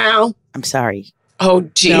playing around. I'm sorry. Oh,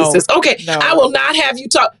 Jesus. Okay. no. I will not have you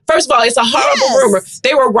talk. First of all, it's a horrible Yes. rumor.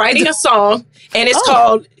 They were writing a song and it's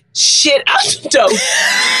called Shit Out the Dope.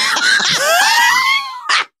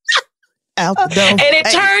 Out the door. And it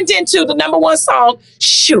turned into the number one song,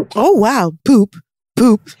 Shoot. Oh, wow. Poop.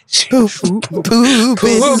 Poop. Poop. Poop. Poop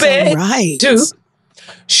Is it. right. Do.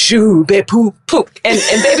 Shoo, be poop, poop. And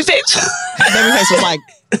Babyface. Babyface was like,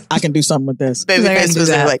 I can do something with this. I can Babyface do was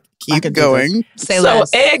that. like, I keep can do going. Say So less.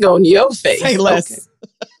 egg on your face. Say less. Okay.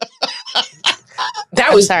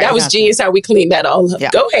 That was sorry, I got genius how we cleaned that all up. Yeah.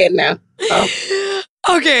 Go ahead now.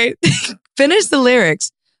 Okay. Finish the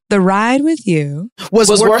lyrics. The ride with you. Was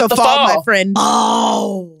Was worth the fall, my fall. friend.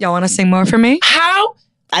 Oh. Y'all want to sing more for me? How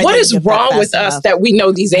What is wrong with us that we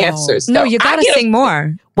know these answers? No, you gotta sing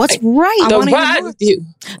more. What's right? The ride with you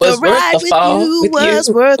was worth the fall. Was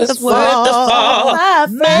worth the fall. My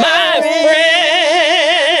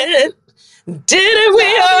friend. Didn't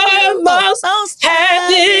we almost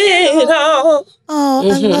have it all? Oh,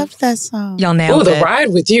 I love that song. Y'all nailed it. The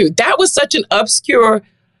ride with you. That was such an obscure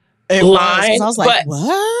line. I was like,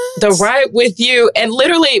 what? The ride with you. And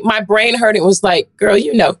literally my brain heard it was like, girl,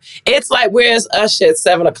 you know, it's like, where's Usher at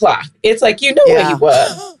 7:00? It's like, you know where he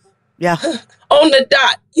was. Yeah. On the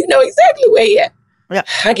dot. You know exactly where he at. Yeah.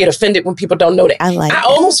 I get offended when people don't know that. I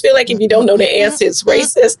almost feel like if you don't know the answer, it's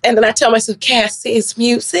racist. And then I tell myself, Cassie, it's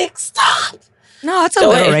music. Stop. No, it's a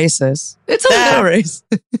little racist. It's a little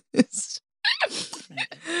racist.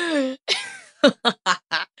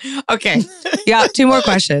 Okay. Yeah, 2 more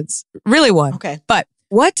questions. Really one. Okay. But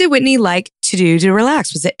what did Whitney like to do to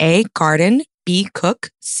relax? Was it A, garden, B,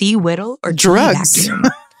 cook, C, whittle, or D, drugs? vacuum?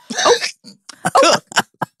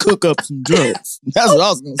 Cook up some drugs. That's what I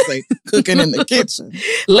was going to say. Cooking in the kitchen.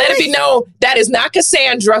 Let it be known that is not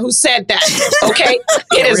Cassandra who said that. Okay?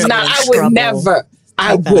 It is not. I would never.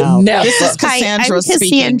 I would never. This is Cassandra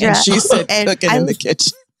speaking. And she said cooking in the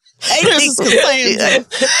kitchen. This is Cassandra.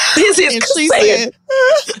 This is and she said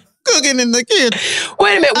cooking in the kitchen.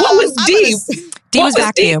 Wait a minute. What was D? D was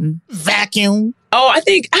vacuum. Vacuum. Oh, I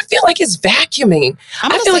feel like it's vacuuming.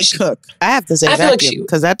 I feel like cook. I have to say vacuum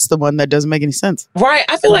because that's the one that doesn't make any sense. Right.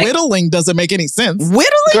 I feel like whittling doesn't make any sense.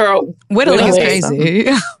 Whittling? Girl, whittling is crazy.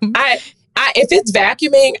 If it's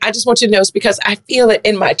vacuuming, I just want you to know it's because I feel it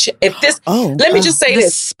in my chest. If this, let me just say the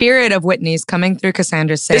this. spirit of Whitney's coming through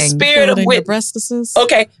Cassandra saying. The spirit of Whitney.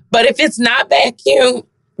 Okay. But if it's not vacuum,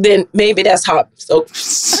 then maybe that's hot. So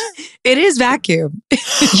it is vacuum.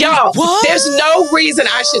 Y'all, there's no reason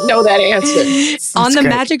I should know that answer. On the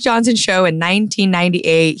Magic Johnson show in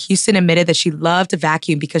 1998, Houston admitted that she loved to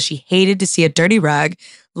vacuum because she hated to see a dirty rug,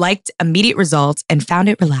 liked immediate results, and found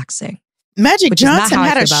it relaxing. Magic Johnson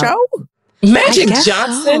had a show? Magic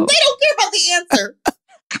Johnson? They don't care about the answer.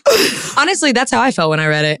 Honestly, that's how I felt when I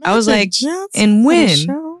read it. I was like, Johnson and when?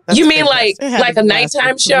 You mean like a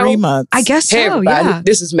nighttime show? 3 months. I guess so, Hey, everybody, yeah.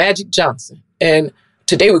 this is Magic Johnson. And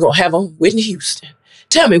today we're going to have on Whitney Houston.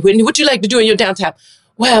 Tell me, Whitney, what you like to do in your downtime?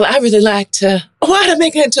 Well, I really like to... Why to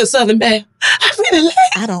make it into a Southern Belle? I really like...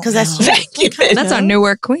 I don't know. Because that's vacuuming. That's our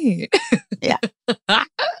Newark queen. Yeah.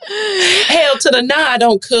 Hell to the nah, I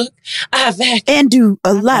don't cook. I vacuum. And do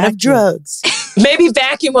a lot of drugs. Maybe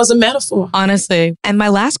vacuum was a metaphor. Honestly. And my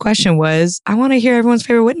last question was, I want to hear everyone's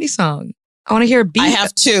favorite Whitney song. I want to hear a beat. I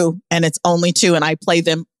have 2, and it's only 2, and I play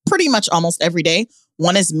them pretty much almost every day.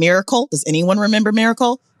 One is Miracle. Does anyone remember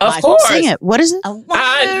Miracle? Of course. Sing it. What is it?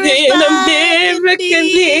 I need a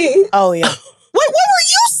miracle. Oh, yeah. Wait, what were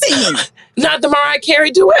you singing? Not the Mariah Carey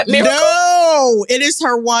duet, Miracle? No, it is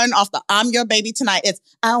her one off the I'm Your Baby Tonight. It's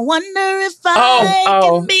I wonder if I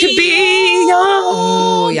can be your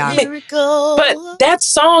Oh, yeah. miracle. But that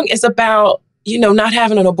song is about, not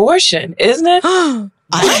having an abortion, isn't it? I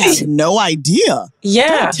have no idea.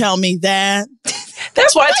 Yeah. Don't tell me that.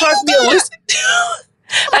 That's why it's hard for me to listen to.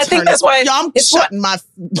 I think that's why I'm shutting my...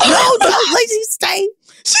 No, don't lazy stay.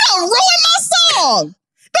 She don't ruin my song.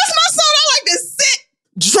 That's my song. I like to sit,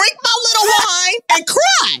 drink my little wine, and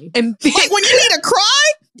cry. Like when you need to cry,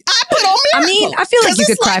 I put on Miracle. I mean, I feel like you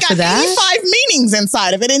could cry for that. 85 meanings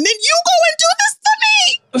inside of it, and then you go and do this to me.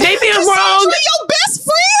 Maybe I'm Cassandra, wrong. your best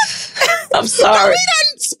friend. I'm sorry. We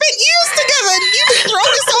done spent years together, and you just throw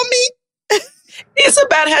this on me. It's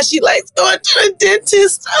about how she likes going to the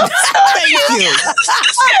dentist. I'm sorry. Thank you.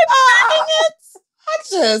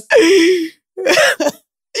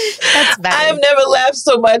 That's bad. I have never laughed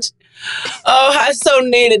so much. Oh, I so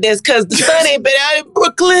needed this because the sun ain't been out in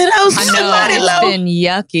Brooklyn. I was somebody It's low. been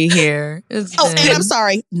yucky here. And I'm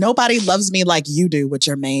sorry. Nobody loves me like you do with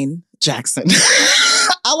Jermaine Jackson.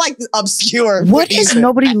 I like the obscure. What is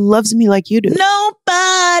Nobody Loves Me Like You Do?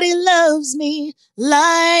 Nobody loves me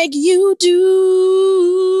like you do.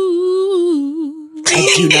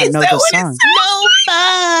 I do not know the song.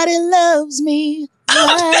 Nobody loves me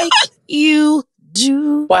like you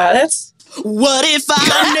do. Wow, that's... What if I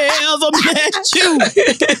never met you?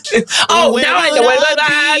 Oh, now I know what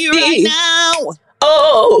I be right now.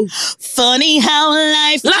 Oh, funny how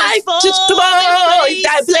life just boy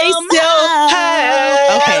that place your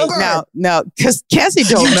Okay, now, because Cassie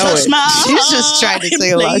don't know it. She's just trying to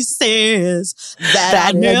say places that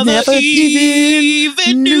I never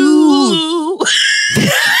even knew.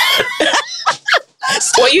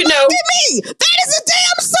 Well, you know, me. That is a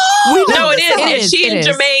damn song. No, it is. She and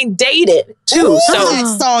Jermaine dated too. So that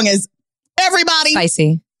song is everybody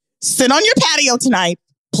spicy. sit on your patio tonight.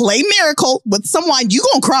 play Miracle with some wine. You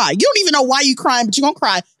gonna cry. You don't even know why you crying, but you gonna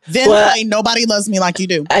cry. Then play Nobody Loves Me Like You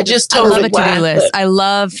Do. I just I told love you a to-do list. I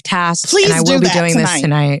love tasks. Please and I will do be that doing this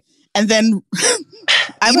tonight. And then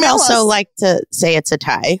I would also like to say it's a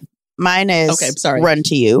tie. Mine is Run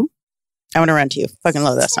to You. I want to Run to You. Fucking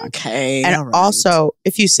love that song. Okay. And also,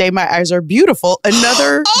 If You Say My Eyes Are Beautiful,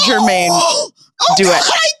 another Jermaine duet.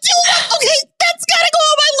 God, I do. Okay, that's gotta go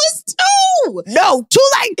on my list too. No, too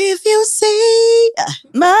late. If you say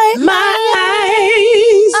my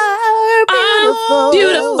eyes are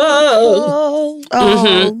beautiful.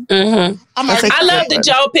 I love that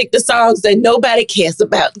y'all pick the songs that nobody cares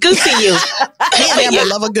about. Good for you. We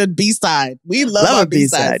love a good B-side. We love a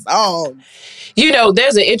B-side song. You know,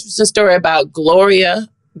 there's an interesting story about Gloria,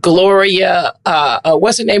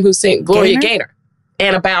 what's her name who sang? Gloria Gaynor.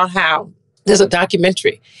 And about how there's a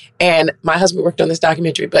documentary. And my husband worked on this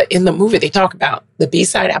documentary. But in the movie, they talk about the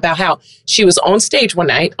B-side, about how she was on stage one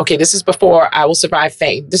night. Okay, this is before I Will Survive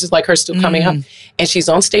fame. This is like her still coming up. And she's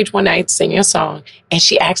on stage one night singing a song. And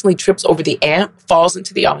she accidentally trips over the amp, falls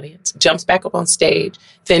into the audience, jumps back up on stage,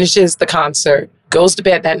 finishes the concert, goes to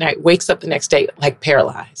bed that night, wakes up the next day like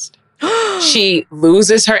paralyzed. She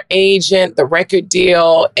loses her agent, the record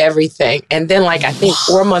deal, everything. And then like, I think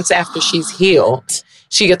 4 months after she's healed,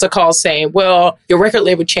 she gets a call saying, well, your record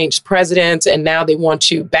label changed presidents and now they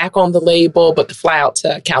want you back on the label, but to fly out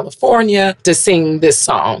to California to sing this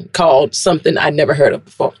song called Something I'd Never Heard of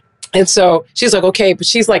Before. And so she's like, okay, but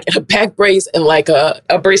she's like in a back brace and like a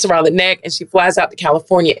brace around the neck. And she flies out to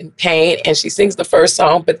California in pain and she sings the first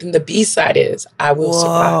song. But then the B-side is I Will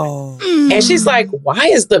Survive. And she's like, why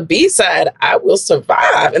is the B-side I Will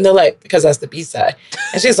Survive? And they're like, because that's the B-side.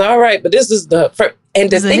 And she's like, all right, but this is the first. And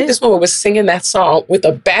to think this woman was singing that song with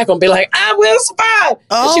a back on, be like, I will survive.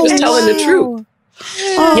 And she was telling the truth.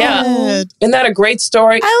 Yeah. Isn't that a great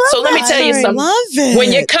story? So let me tell you something.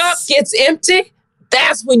 When your cup gets empty,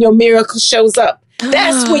 that's when your miracle shows up.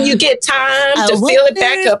 That's when you get time to fill it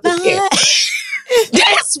back up again.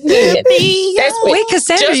 That's when. Wait,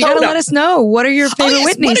 Cassandra, you gotta let us know. What are your favorite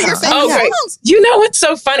Whitney songs? Okay. You know what's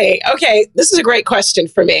so funny? Okay, this is a great question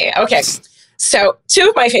for me. Okay, so 2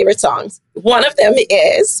 of my favorite songs. One of them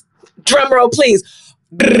is, drum roll please.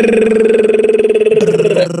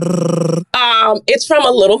 It's from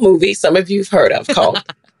a little movie some of you've heard of called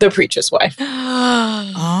The Preacher's Wife.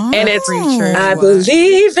 And it's I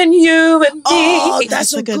believe in you and me. Oh,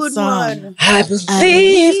 that's a good one. I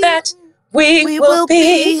believe that we will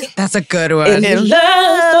be. That's a good one. In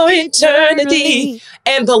love for eternity.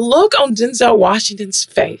 And the look on Denzel Washington's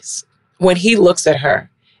face when he looks at her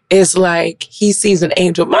is like he sees an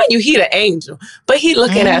angel. Mind you, he's an angel, but he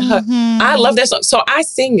looking at her. I love that song. So I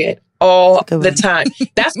sing it all the time.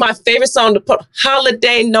 That's my favorite song to put.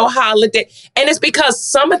 Holiday, no holiday. And it's because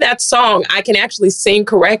some of that song I can actually sing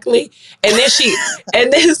correctly. And then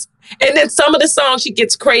and then some of the songs she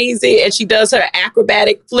gets crazy and she does her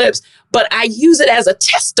acrobatic flips. But I use it as a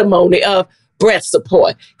testimony of breath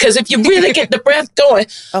support. Because if you really get the breath going,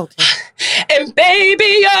 and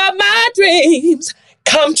baby, you're my dreams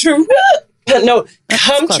come true. No,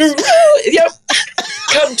 come true.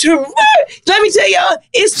 Come true. Let me tell y'all,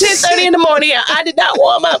 it's 10:30 in the morning and I did not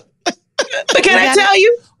warm up. But can I tell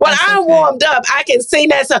you, when I warmed up, I can sing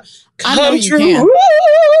that song. Come true.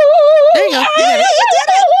 There you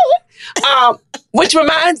go. Which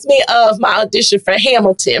reminds me of my audition for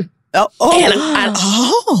Hamilton. And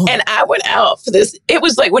I went out for this. It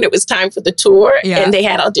was like when it was time for the tour and they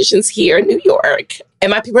had auditions here in New York. And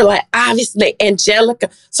my people were like, obviously, Angelica.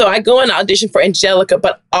 So I go and audition for Angelica,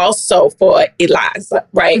 but also for Eliza,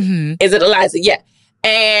 right? Is it Eliza? Yeah.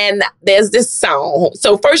 And there's this song.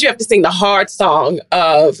 So first you have to sing the hard song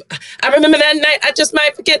of, I remember that night, I just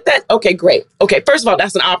might forget that. Okay, great. Okay, first of all,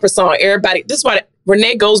 that's an opera song. Everybody, this is why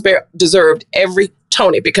Renee Goldsberry deserved every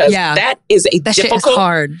Tony, because that is a difficult. Shit is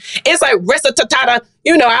hard. It's like recitatata,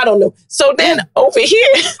 I don't know. So then over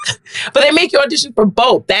here, but they make you audition for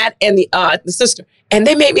both, that and the sister. And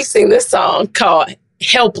they made me sing this song called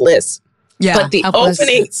Helpless. Yeah, but the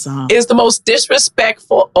opening is the most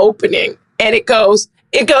disrespectful opening. And it goes,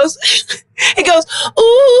 ooh,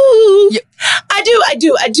 I do.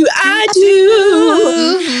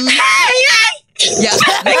 Hey, hey.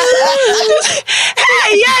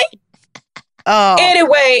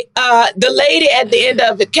 Anyway, the lady at the end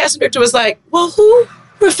of it, Cassandra, was like, well, who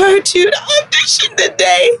referred you to audition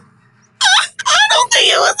today? I don't think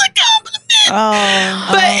it was a compliment.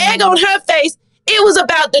 But egg on her face, it was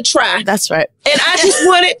about to try. That's right. And I just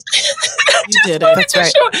wanted you did it. That's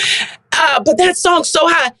right. But that song's so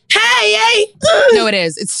high. Hey. No, it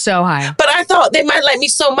is. It's so high. But I thought they might like me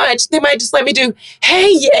so much, they might just let me do,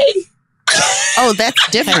 hey, yay. Oh, that's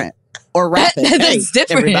different. Or rapping. That's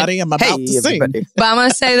different. Everybody, I'm about to sing. But I'm going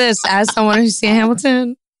to say this as someone who's seen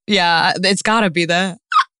Hamilton. Yeah, it's got to be that.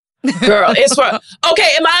 Girl, it's for okay.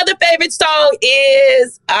 And my other favorite song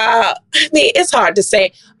is it's hard to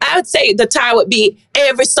say. I would say the tie would be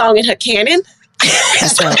every song in her canon.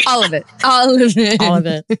 That's right. All of it. All of it. All of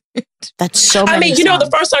it. That's so many I mean, songs.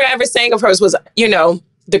 the first song I ever sang of hers was,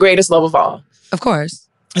 The Greatest Love of All. Of course.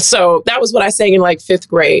 So that was what I sang in like 5th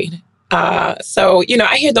grade. So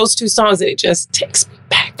I hear those two songs and it just takes me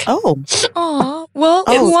back. Oh. Aw. Well,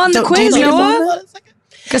 Oh, it won the do quiz, you Noah.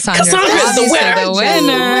 Cassandra's the winner. The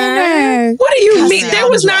winner. What do you mean? There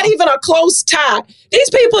was not even a close tie. These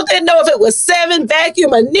people didn't know if it was 7,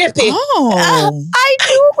 vacuum, or nippy. Oh. I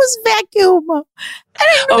knew it was vacuum. I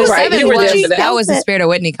didn't know Oh, right. You were there for that. That was the spirit of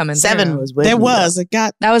Whitney coming 7 through. was There Whitney, was. It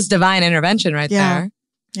got. That was divine intervention right Yeah. there.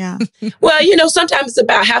 Yeah. Well, sometimes it's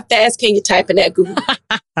about how fast can you type in that Google.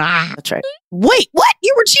 That's right. Wait, what?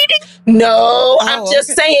 You were cheating? No, I'm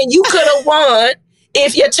just saying you could have won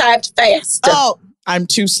if you typed faster. Oh, I'm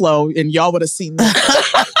too slow, and y'all would have seen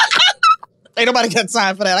that. Ain't nobody got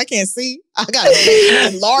time for that. I can't see. I got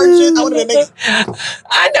to enlarge it. I would have been.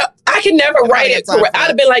 I know. I can never write it correct. I'd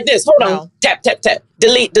have been like this. Hold on. Tap, tap, tap.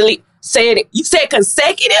 Delete, delete. Say it. You said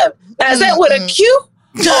consecutive? Now, is that with a Q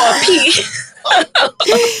or a P?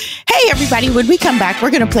 Hey, everybody. When we come back,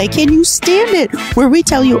 we're going to play Can You Stand It? Where we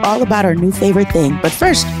tell you all about our new favorite thing. But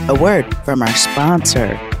first, a word from our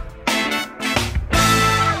sponsor.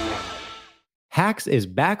 Hacks is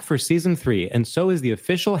back for season 3, and so is the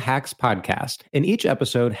official Hacks podcast. In each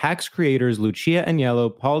episode, Hacks creators Lucia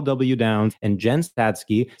Agnello, Paul W. Downs, and Jen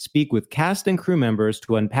Statsky speak with cast and crew members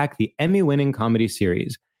to unpack the Emmy-winning comedy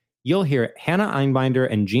series. You'll hear Hannah Einbinder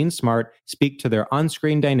and Jean Smart speak to their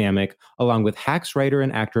on-screen dynamic, along with Hacks writer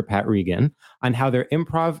and actor Pat Regan, on how their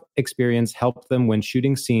improv experience helped them when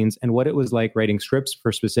shooting scenes and what it was like writing scripts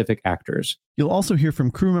for specific actors. You'll also hear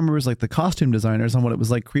from crew members like the costume designers on what it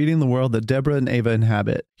was like creating the world that Deborah and Ava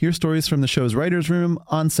inhabit. Hear stories from the show's writer's room,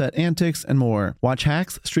 on-set antics, and more. Watch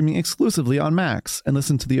Hacks streaming exclusively on Max, and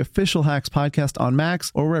listen to the official Hacks podcast on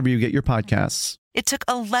Max or wherever you get your podcasts. It took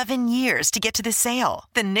 11 years to get to this sale.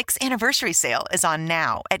 The Knix anniversary sale is on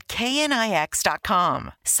now at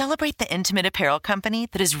knix.com. Celebrate the intimate apparel company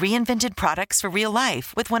that has reinvented products for real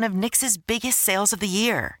life with one of Knix's biggest sales of the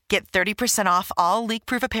year. Get 30% off all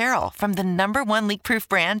leak-proof apparel from the #1 leak-proof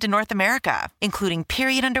brand in North America, including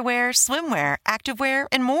period underwear, swimwear, activewear,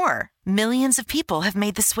 and more. Millions of people have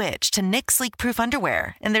made the switch to Knix leak-proof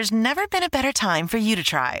underwear, and there's never been a better time for you to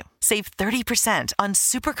try. Save 30% on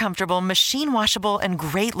super comfortable, machine-washable, and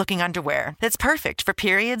great-looking underwear that's perfect for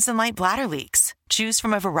periods and light bladder leaks. Choose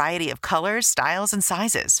from a variety of colors, styles, and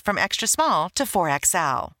sizes, from extra small to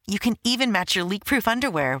 4XL. You can even match your leak-proof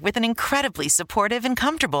underwear with an incredibly supportive and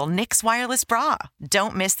comfortable Knix wireless bra.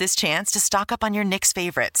 Don't miss this chance to stock up on your Knix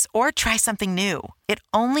favorites or try something new. It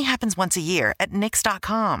only happens once a year at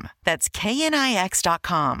Knix.com. That's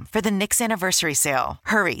knix.com for the Knix anniversary sale.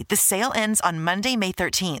 Hurry, the sale ends on Monday, May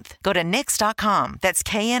 13th. Go to Knix.com. That's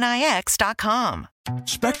knix.com.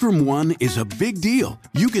 Spectrum One is a big deal.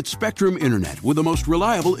 You get Spectrum Internet with the most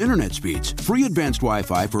reliable internet speeds, free advanced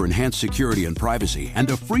Wi-Fi for enhanced security and privacy, and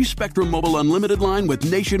a free Spectrum Mobile Unlimited line with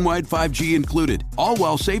nationwide 5G included, all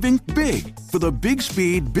while saving big. For the big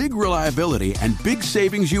speed, big reliability, and big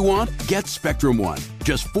savings you want, get Spectrum One.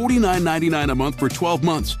 Just $49.99 a month for 12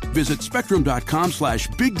 months. Visit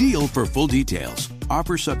spectrum.com/big deal for full details.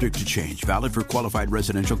 Offer subject to change. Valid for qualified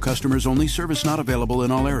residential customers only. Service not available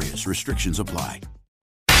in all areas. Restrictions apply.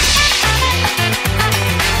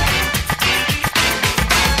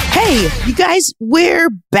 Hey, you guys, we're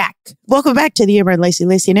back. Welcome back to the Amber and Lacey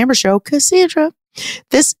and Amber Show. Cassandra.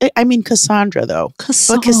 Cassandra, though.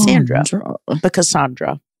 But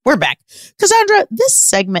Cassandra. We're back. Cassandra, this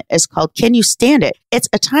segment is called Can You Stand It? It's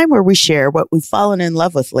a time where we share what we've fallen in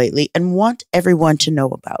love with lately and want everyone to know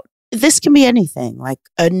about. This can be anything, like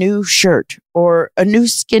a new shirt or a new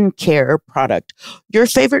skincare product, your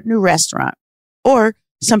favorite new restaurant, or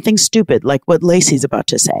something stupid like what Lacey's about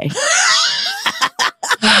to say.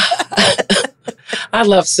 I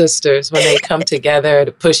love sisters when they come together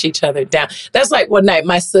to push each other down. That's like one night,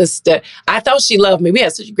 my sister, I thought she loved me. We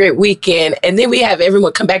had such a great weekend. And then we have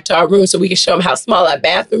everyone come back to our room so we can show them how small our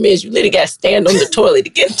bathroom is. You literally got to stand on the toilet to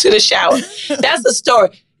get into the shower. That's the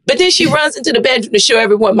story. But then she runs into the bedroom to show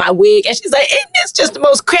everyone my wig. And she's like, isn't this just the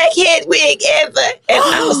most crackhead wig ever? And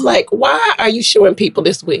I was like, why are you showing people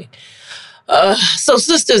this wig? So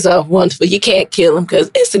sisters are wonderful. You can't kill them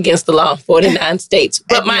because it's against the law in 49 states.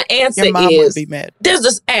 But my answer is, there's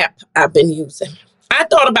this app I've been using. I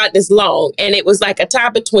thought about this long, and it was like a tie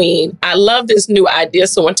between, I love this new idea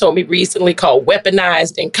someone told me recently called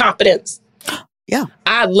weaponized incompetence. Yeah.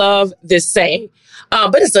 I love this saying,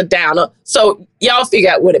 but it's a downer. So y'all figure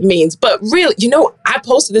out what it means. But really, I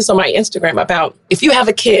posted this on my Instagram about if you have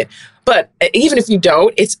a kid, but even if you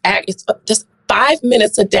don't, it's just 5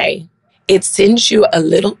 minutes a day. It sends you a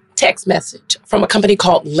little text message from a company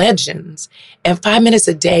called Legends. And 5 minutes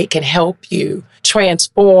a day can help you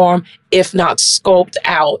transform, if not sculpt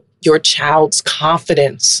out, your child's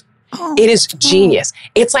confidence. Oh, it is genius.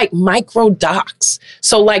 It's like micro docs.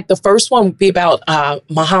 So like the first one would be about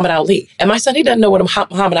Muhammad Ali. And my son, he doesn't know what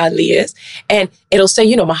Muhammad Ali is. And it'll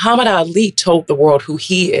say, Muhammad Ali told the world who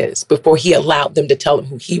he is before he allowed them to tell him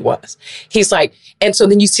who he was. He's like, and so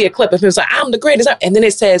then you see a clip of him, like, I'm the greatest. And then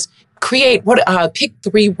it says, pick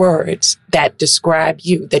 3 words that describe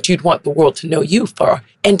you, that you'd want the world to know you for.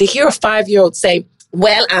 And to hear a 5-year-old say,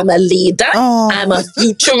 well, I'm a leader. Oh. I'm a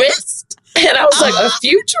futurist. And I was like, a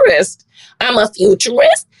futurist? I'm a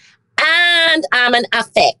futurist. And I'm an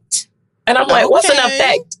affect. And I'm like, what's an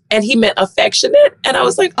affect? And he meant affectionate. And I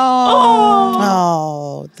was like,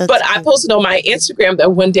 oh. But I posted on my Instagram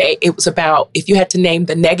that one day it was about if you had to name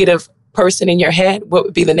the negative person in your head, what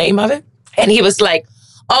would be the name of it? And he was like,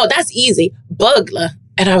 oh, that's easy. Bugler.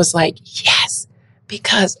 And I was like, yes,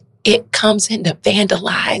 because it comes in to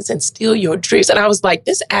vandalize and steal your dreams. And I was like,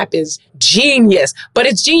 this app is genius. But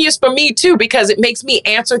it's genius for me, too, because it makes me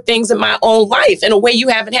answer things in my own life in a way you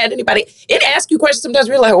haven't had anybody. It asks you questions sometimes.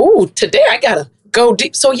 We're like, oh, today I got to go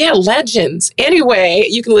deep. So, yeah, Legends. Anyway,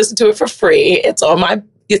 you can listen to it for free. It's on my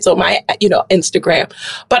Instagram.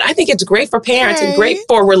 But I think it's great for parents and great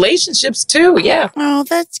for relationships, too. Yeah. Oh,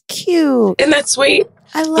 that's cute. Isn't that sweet?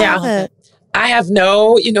 I love it. I have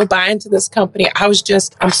no, buy into this company. I'm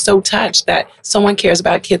so touched that someone cares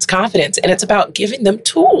about kids' confidence, and it's about giving them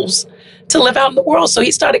tools to live out in the world. So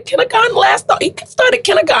he started kindergarten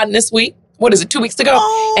this week. What is it, 2 weeks ago?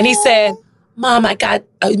 Oh. And he said, Mom, I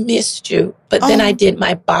missed you. But then I did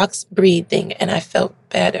my box breathing and I felt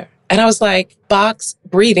better. And I was like, box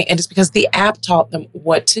breathing. And it's because the app taught them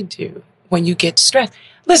what to do when you get stressed.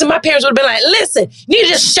 Listen, my parents would have been like, listen, you need to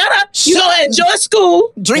just shut up. You go enjoy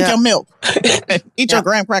school. Drink your milk. Eat your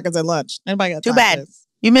graham crackers at lunch. Anybody got time? Too bad.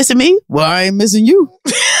 You missing me? Well, I ain't missing you.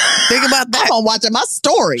 Think about that. I'm watching my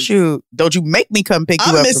story. Shoot. Don't you make me come pick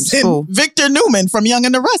you up from school. Victor Newman from Young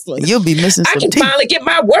and the Restless. You'll be missing some teeth. Finally get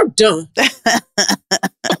my work done.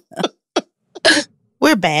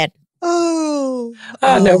 We're bad. Oh,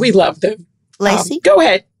 no, we love them. Lacey? Go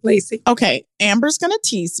ahead, Lacey. Okay, Amber's going to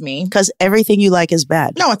tease me. Because everything you like is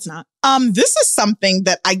bad. No, it's not. This is something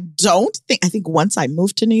that I think once I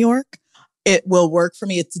move to New York, it will work for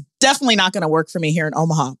me. It's definitely not going to work for me here in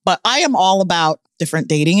Omaha. But I am all about different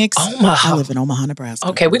dating Omaha. I live in Omaha, Nebraska.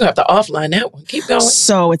 Okay, we're going to have to offline that one. Keep going.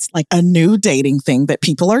 So it's like a new dating thing that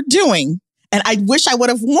people are doing. And I wish I would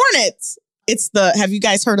have worn it. Have you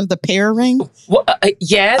guys heard of the pear ring?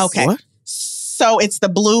 Yes. Okay. What? So it's the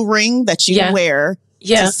blue ring that you wear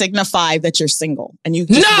to signify that you're single, and you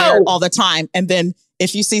just wear it all the time. And then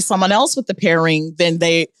if you see someone else with the pear ring, then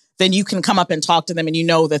you can come up and talk to them, and you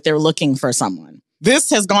know that they're looking for someone. This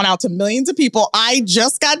has gone out to millions of people. I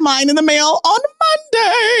just got mine in the mail on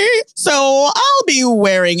Monday, so I'll be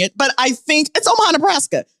wearing it. But I think it's Omaha,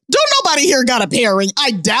 Nebraska. Don't nobody here got a pear ring. I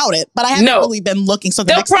doubt it, but I haven't really been looking. So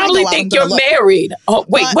they'll probably think you're married. Oh,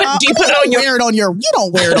 wait, what do you put it on your? You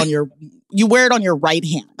don't wear it on your. You wear it on your right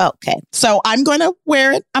hand. Okay. So I'm going to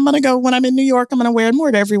wear it. I'm going to go when I'm in New York. I'm going to wear it more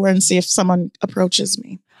everywhere and see if someone approaches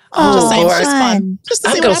me. Oh, it's fun. Just to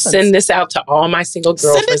see I'm going to send this out to all my single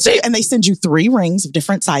girlfriends. And they send you 3 rings of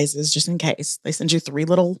different sizes, just in case. They send you 3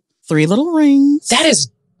 little rings. That's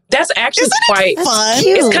actually quite fun.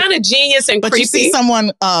 It's kind of genius and but creepy. You see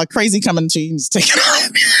someone crazy coming to you, just take it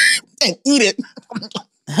out and eat it.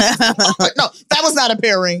 No, that was not a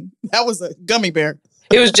pear ring. That was a gummy bear.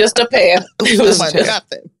 It was just a pear.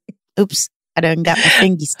 Oops. I done got my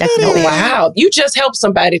fingy stuck in the pear. Wow. You just helped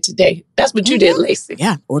somebody today. That's what you did, Lacey.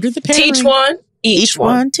 Yeah. Order the pear Teach ring. one, each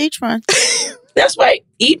one. Teach one. That's right.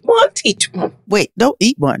 Eat one, teach one. Wait, don't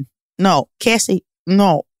eat one. No, Cassie,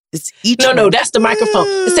 no. It's each one. No, that's the microphone.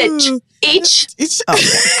 It said each. Okay.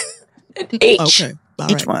 Each. Okay.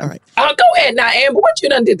 Each one. All right. Go ahead now, Amber. What you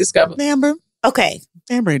done did discover? Amber. Okay.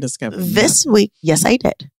 Amber discovered. This week, yes, I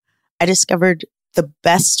did. I discovered the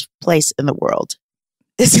best place in the world.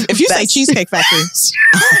 If you say Cheesecake Factory,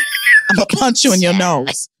 I'm going to punch you in your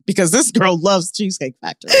nose. Because this girl loves Cheesecake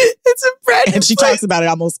Factory. It's a brand And she talks about it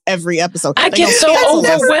almost every episode. I get so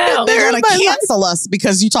overwhelmed. They're going to cancel us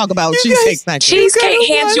because you talk about Cheesecake Factory. Cheesecake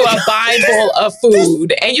hands you a Bible of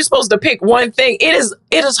food, and you're supposed to pick one thing. It is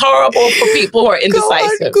horrible for people who are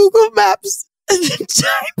indecisive. Go on Google Maps and then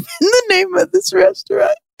type in the name of this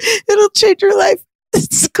restaurant. It'll change your life.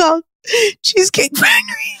 It's called Cheesecake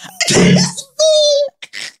Factory.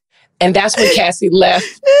 And that's when Cassie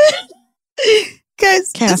left.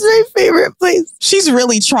 Guys, it's my favorite place. She's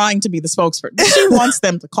really trying to be the spokesperson. She wants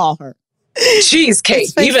them to call her. Cheesecake.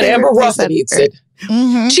 Even Amber Ruffin eats it.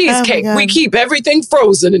 Mm-hmm. Cheesecake. We keep everything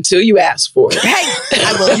frozen until you ask for it. Hey,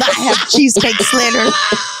 I will not have cheesecake slander.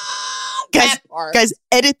 Guys,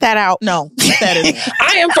 edit that out. No, that is.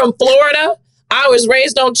 I am from Florida. I was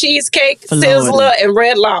raised on cheesecake, Sizzler, and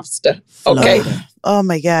Red Lobster. Okay. Florida. Oh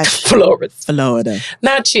my gosh. Florida.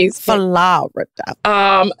 Not cheesecake. Florida.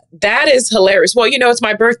 That is hilarious. Well, it's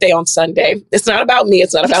my birthday on Sunday. It's not about me.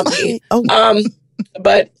 It's not about me.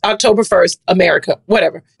 But October 1st, America,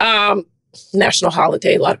 whatever. National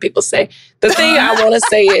holiday, a lot of people say. The thing I want to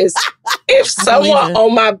say is, if someone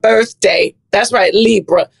on my birthday, that's right,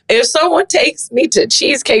 Libra, if someone takes me to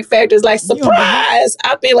Cheesecake Factory, it's like, surprise,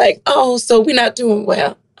 I'd be like, oh, so we're not doing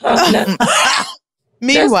well. No.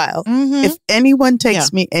 Meanwhile, if anyone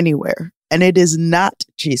takes me anywhere and it is not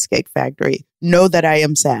Cheesecake Factory, know that I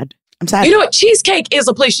am sad. I'm sad. You know what? Cheesecake is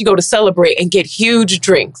a place you go to celebrate and get huge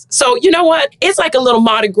drinks. So you know what? It's like a little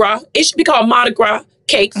Mardi Gras. It should be called Mardi Gras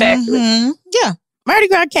Cake Factory. Yeah. Mardi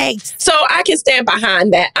Gras cakes. So I can stand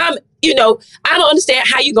behind that. I don't understand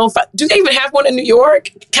how you going to do they even have one in New York,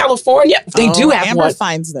 California? They do have Amber one.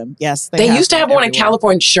 finds them. Yes. They used to have one in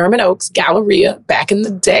California, Sherman Oaks, Galleria, back in the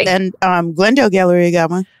day. And Glendale Galleria got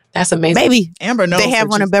one. That's amazing. Maybe. Amber knows. They have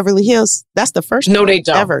one in Beverly Hills. That's the first No, one they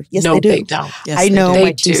don't. ever. Yes, no, they do. They don't. Yes, I know They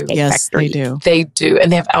my do. Cheesecake Yes, Factory. they do. They do.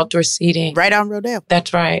 And they have outdoor seating. Right on Rodale.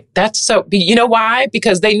 That's right. That's so, you know why?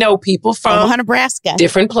 Because they know people from Omaha, Nebraska.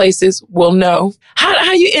 different places will know.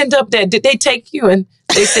 How you end up there? Did they take you and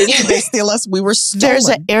they said They steal us. We were stolen. There's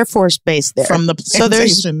an Air Force base there. from the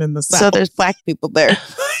plantation in the South. So there's black people there. You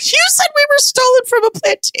said we were stolen from a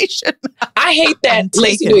plantation. I hate that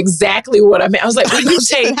Lacey taken. knew exactly what I meant. I was like, when you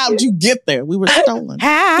take how'd you get there? We were stolen.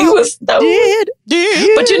 How you was stolen.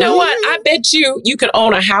 did But you know what? I bet you could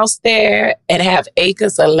own a house there and have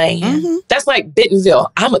acres of land. Mm-hmm. That's like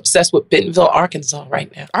Bentonville. I'm obsessed with Bentonville, Arkansas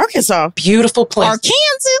right now. Arkansas? Beautiful place.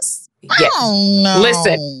 Arkansas? Yeah. Oh, no.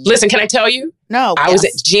 Listen, can I tell you? No. I was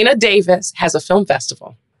at Gina Davis has a film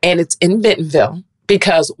festival and it's in Bentonville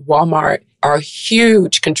because Walmart are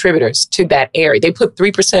huge contributors to that area. They put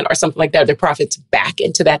 3% or something like that of their profits back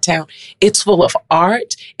into that town. It's full of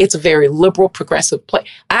art. It's a very liberal, progressive place.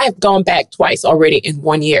 I've gone back twice already in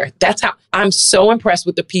 1 year. That's how I'm so impressed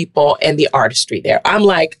with the people and the artistry there. I'm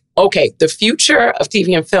like, okay, the future of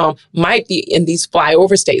TV and film might be in these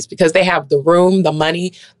flyover states because they have the room, the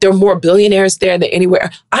money. There are more billionaires there than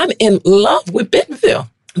anywhere. I'm in love with Bentonville.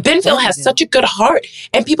 Bentonville has such a good heart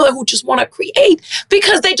and people who just want to create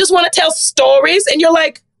because they just want to tell stories. And you're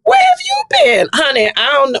like, where have you been? Honey,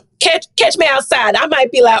 I don't know. Catch me outside. I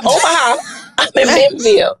might be like, Omaha. I'm in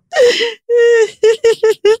Bentonville.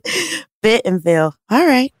 Bentonville. All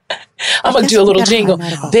right. I'm going to do a little jingle.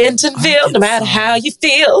 Bentonville, no matter how you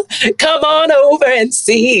feel, come on over and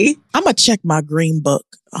see. I'm going to check my green book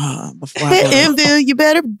before I go. Bentonville, you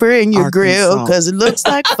better bring your grill because it looks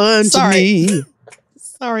like fun to me.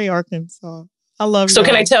 Sorry, Arkansas. I love you. So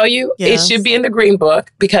can I tell you, Yes. It should be in the green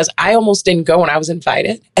book because I almost didn't go when I was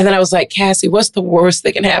invited. And then I was like, Cassie, what's the worst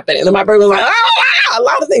that can happen? And then my brother was like, a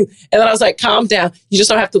lot of things. And then I was like, calm down. You just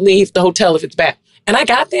don't have to leave the hotel if it's bad. And I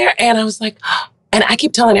got there and I was like, and I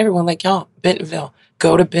keep telling everyone like, y'all, Bentonville,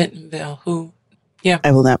 go to Bentonville.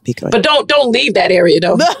 I will not be going. But don't leave that area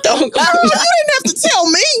though. Don't. You didn't have to tell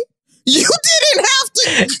me. You didn't have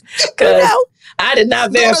to. Because I did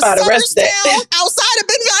not verify the rest of that. Outside of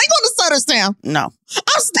Bentonville, I ain't going to Sutterstown. No.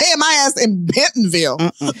 I'm staying my ass in Bentonville.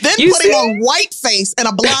 Then You putting see? on white face and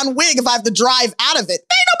a blonde wig if I have to drive out of it.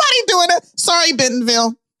 Ain't nobody doing it. Sorry,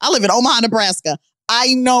 Bentonville. I live in Omaha, Nebraska.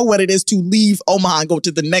 I know what it is to leave Omaha and go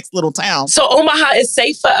to the next little town. So Omaha is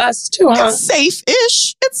safe for us too, huh? It's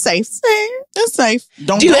safe-ish. It's safe. It's safe.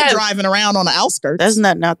 Don't Do you go have- driving around on the outskirts. There's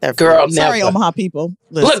nothing out there. Girl, Sorry, never. Omaha people.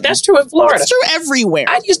 Look, Listen. that's true in Florida. It's true everywhere.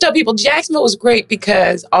 I used to tell people Jacksonville was great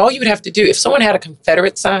because all you would have to do, if someone had a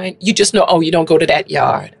Confederate sign, you just know, oh, you don't go to that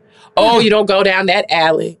yard. Oh, you don't go down that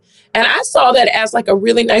alley. And I saw that as like a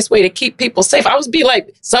really nice way to keep people safe. I was being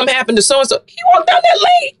like, something happened to so-and-so. He walked down that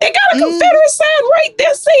lane. They got a Confederate sign right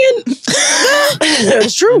there saying.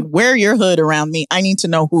 It's true. Wear your hood around me. I need to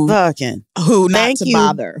know who not to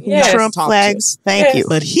bother. Yes. Trump flags. Thank you.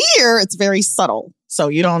 But here, it's very subtle. So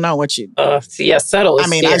you don't know what you... subtle is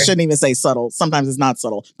scary. I shouldn't even say subtle. Sometimes it's not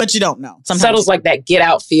subtle, but you don't know. Sometimes Subtle's like that get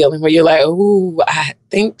out feeling where you're like, ooh, I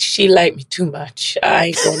think she liked me too much. I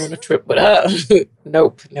ain't going on a trip with her.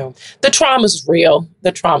 Nope. The trauma's real.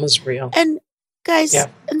 And guys,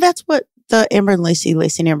 and that's what the Amber and Lacey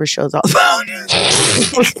and Amber show is all about.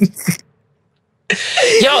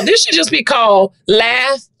 Y'all, this should just be called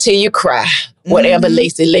Laugh Till You Cry. Whatever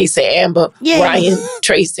Lacey, Amber, Ryan,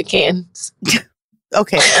 Tracy, Candace.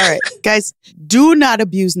 Okay, all right. Guys, do not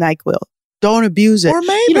abuse NyQuil. Don't abuse it. Or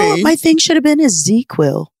maybe. You know what my thing should have been is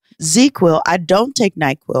ZQuil. ZQuil, I don't take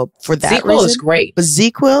NyQuil for that reason. ZQuil is great. But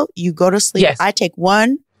ZQuil, you go to sleep. Yes. I take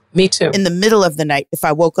one. Me too. In the middle of the night, if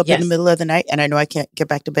I woke up in the middle of the night and I know I can't get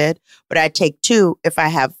back to bed, but I take two if I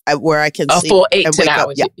have where I can sleep. A full 8 to 10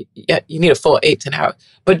 hours. Yeah, you need a full 8 to 10 hours.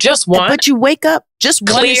 But just one. But you wake up, just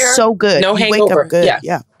one clear, is so good. No you hangover. Wake up good.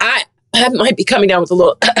 Yeah. I might be coming down with a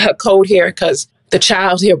little cold here because the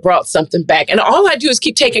child here brought something back. And all I do is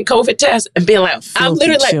keep taking COVID tests and being like, I'm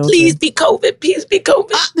literally like, please be COVID. Please be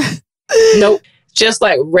COVID. Nope. Just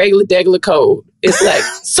like regular cold. It's like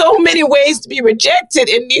so many ways to be rejected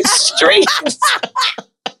in these streets.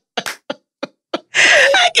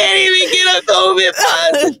 I can't even get a COVID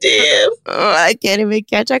positive. I can't even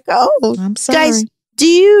catch a cold. I'm sorry. Guys, do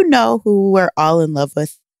you know who we're all in love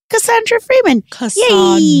with? Cassandra Freeman.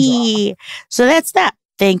 Cassandra. Yay. So that's that.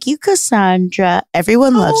 Thank you, Cassandra.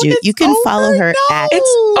 Everyone loves you. You can follow her at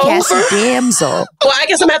Cassie Damsel. Well, I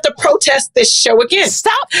guess I'm going to have to protest this show again.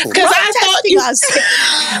 Stop. Because I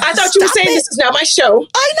thought you were saying this is not my show.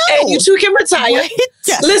 I know. And you two can retire.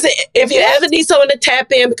 Yes. Listen, if you ever need someone to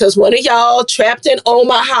tap in because one of y'all trapped in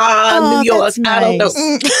Omaha, New York, nice. I don't know.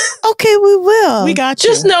 Okay, we will. We got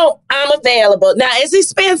you. Just know I'm available. Now, it's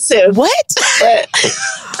expensive. What? But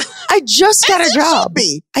I just got a job.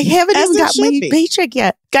 I haven't even got my paycheck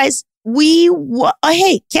yet. Guys,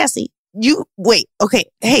 hey, Cassie, wait. Okay.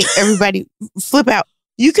 Hey, everybody, flip out.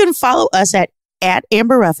 You can follow us at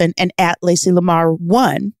Amber Ruffin and at Lacey Lamar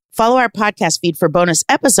 1. Follow our podcast feed for bonus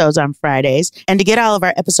episodes on Fridays. And to get all of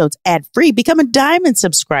our episodes ad-free, become a Diamond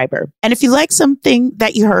subscriber. And if you like something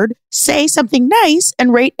that you heard, say something nice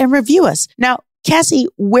and rate and review us. Now, Cassie,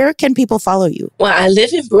 where can people follow you? Well, I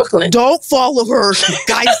live in Brooklyn. Don't follow her.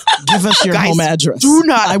 Guys, give us your home address. Do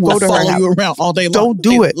not I will go to follow her you around all day long. Don't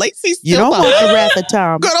do it. Lacey's you don't want the wrath of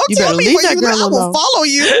Tom. Girl, don't you tell me where you live. I will follow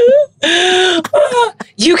you.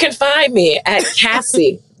 You can find me at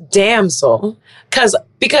Cassie Damsel. Because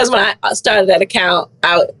when I started that account,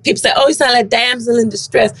 people said, oh, you sound like damsel in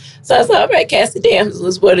distress. So I said, all right, Cassie Damsel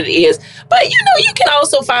is what it is. But, you can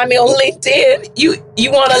also find me on LinkedIn. You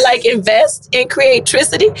want to, invest in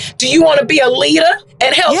creativity? Do you want to be a leader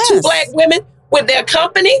and help two Black women with their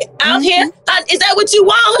company out here? Is that what you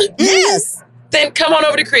want? Yes. Then come on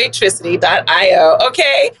over to creatricity.io,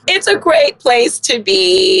 okay? It's a great place to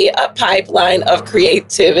be, a pipeline of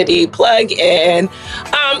creativity. Plug in.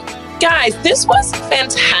 Guys, this was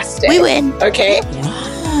fantastic. We win. Okay?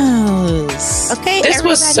 Yes. Okay, this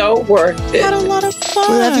was so worth it. Had a lot of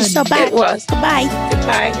fun. We love you so much. It was. Goodbye.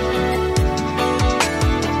 Goodbye.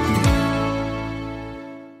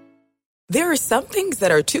 There are some things that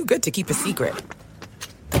are too good to keep a secret.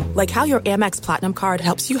 Like how your Amex Platinum card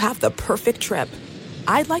helps you have the perfect trip.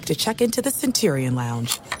 I'd like to check into the Centurion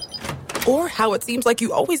Lounge. Or how it seems like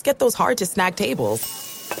you always get those hard-to-snag tables.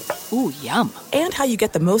 Ooh, yum. And how you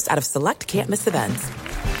get the most out of select can't-miss events.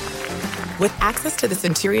 With access to the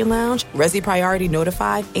Centurion Lounge, Resi Priority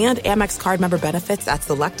Notified, and Amex card member benefits at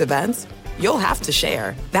select events, you'll have to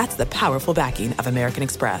share. That's the powerful backing of American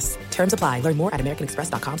Express. Terms apply. Learn more at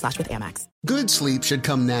americanexpress.com/withAmex. Good sleep should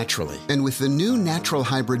come naturally. And with the new Natural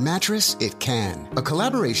Hybrid mattress, it can. A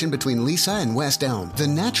collaboration between Lisa and West Elm, the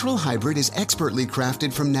Natural Hybrid is expertly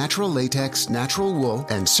crafted from natural latex, natural wool,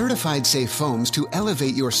 and certified safe foams to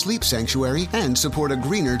elevate your sleep sanctuary and support a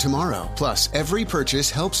greener tomorrow. Plus, every purchase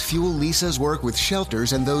helps fuel Lisa's work with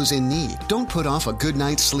shelters and those in need. Don't put off a good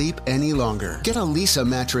night's sleep any longer. Get a Lisa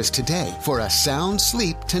mattress today for a sound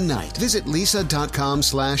sleep tonight. Visit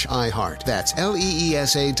lisa.com/iHeart. That's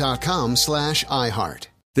LEESA.com/iHeart.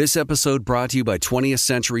 This episode brought to you by 20th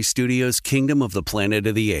Century Studios' Kingdom of the Planet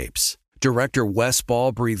of the Apes. Director Wes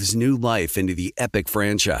Ball breathes new life into the epic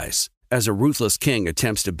franchise. As a ruthless king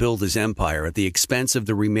attempts to build his empire at the expense of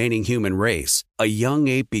the remaining human race, a young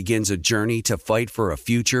ape begins a journey to fight for a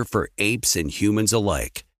future for apes and humans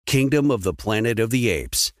alike. Kingdom of the Planet of the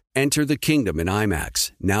Apes. Enter the kingdom in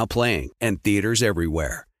IMAX, now playing, and theaters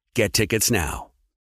everywhere. Get tickets now.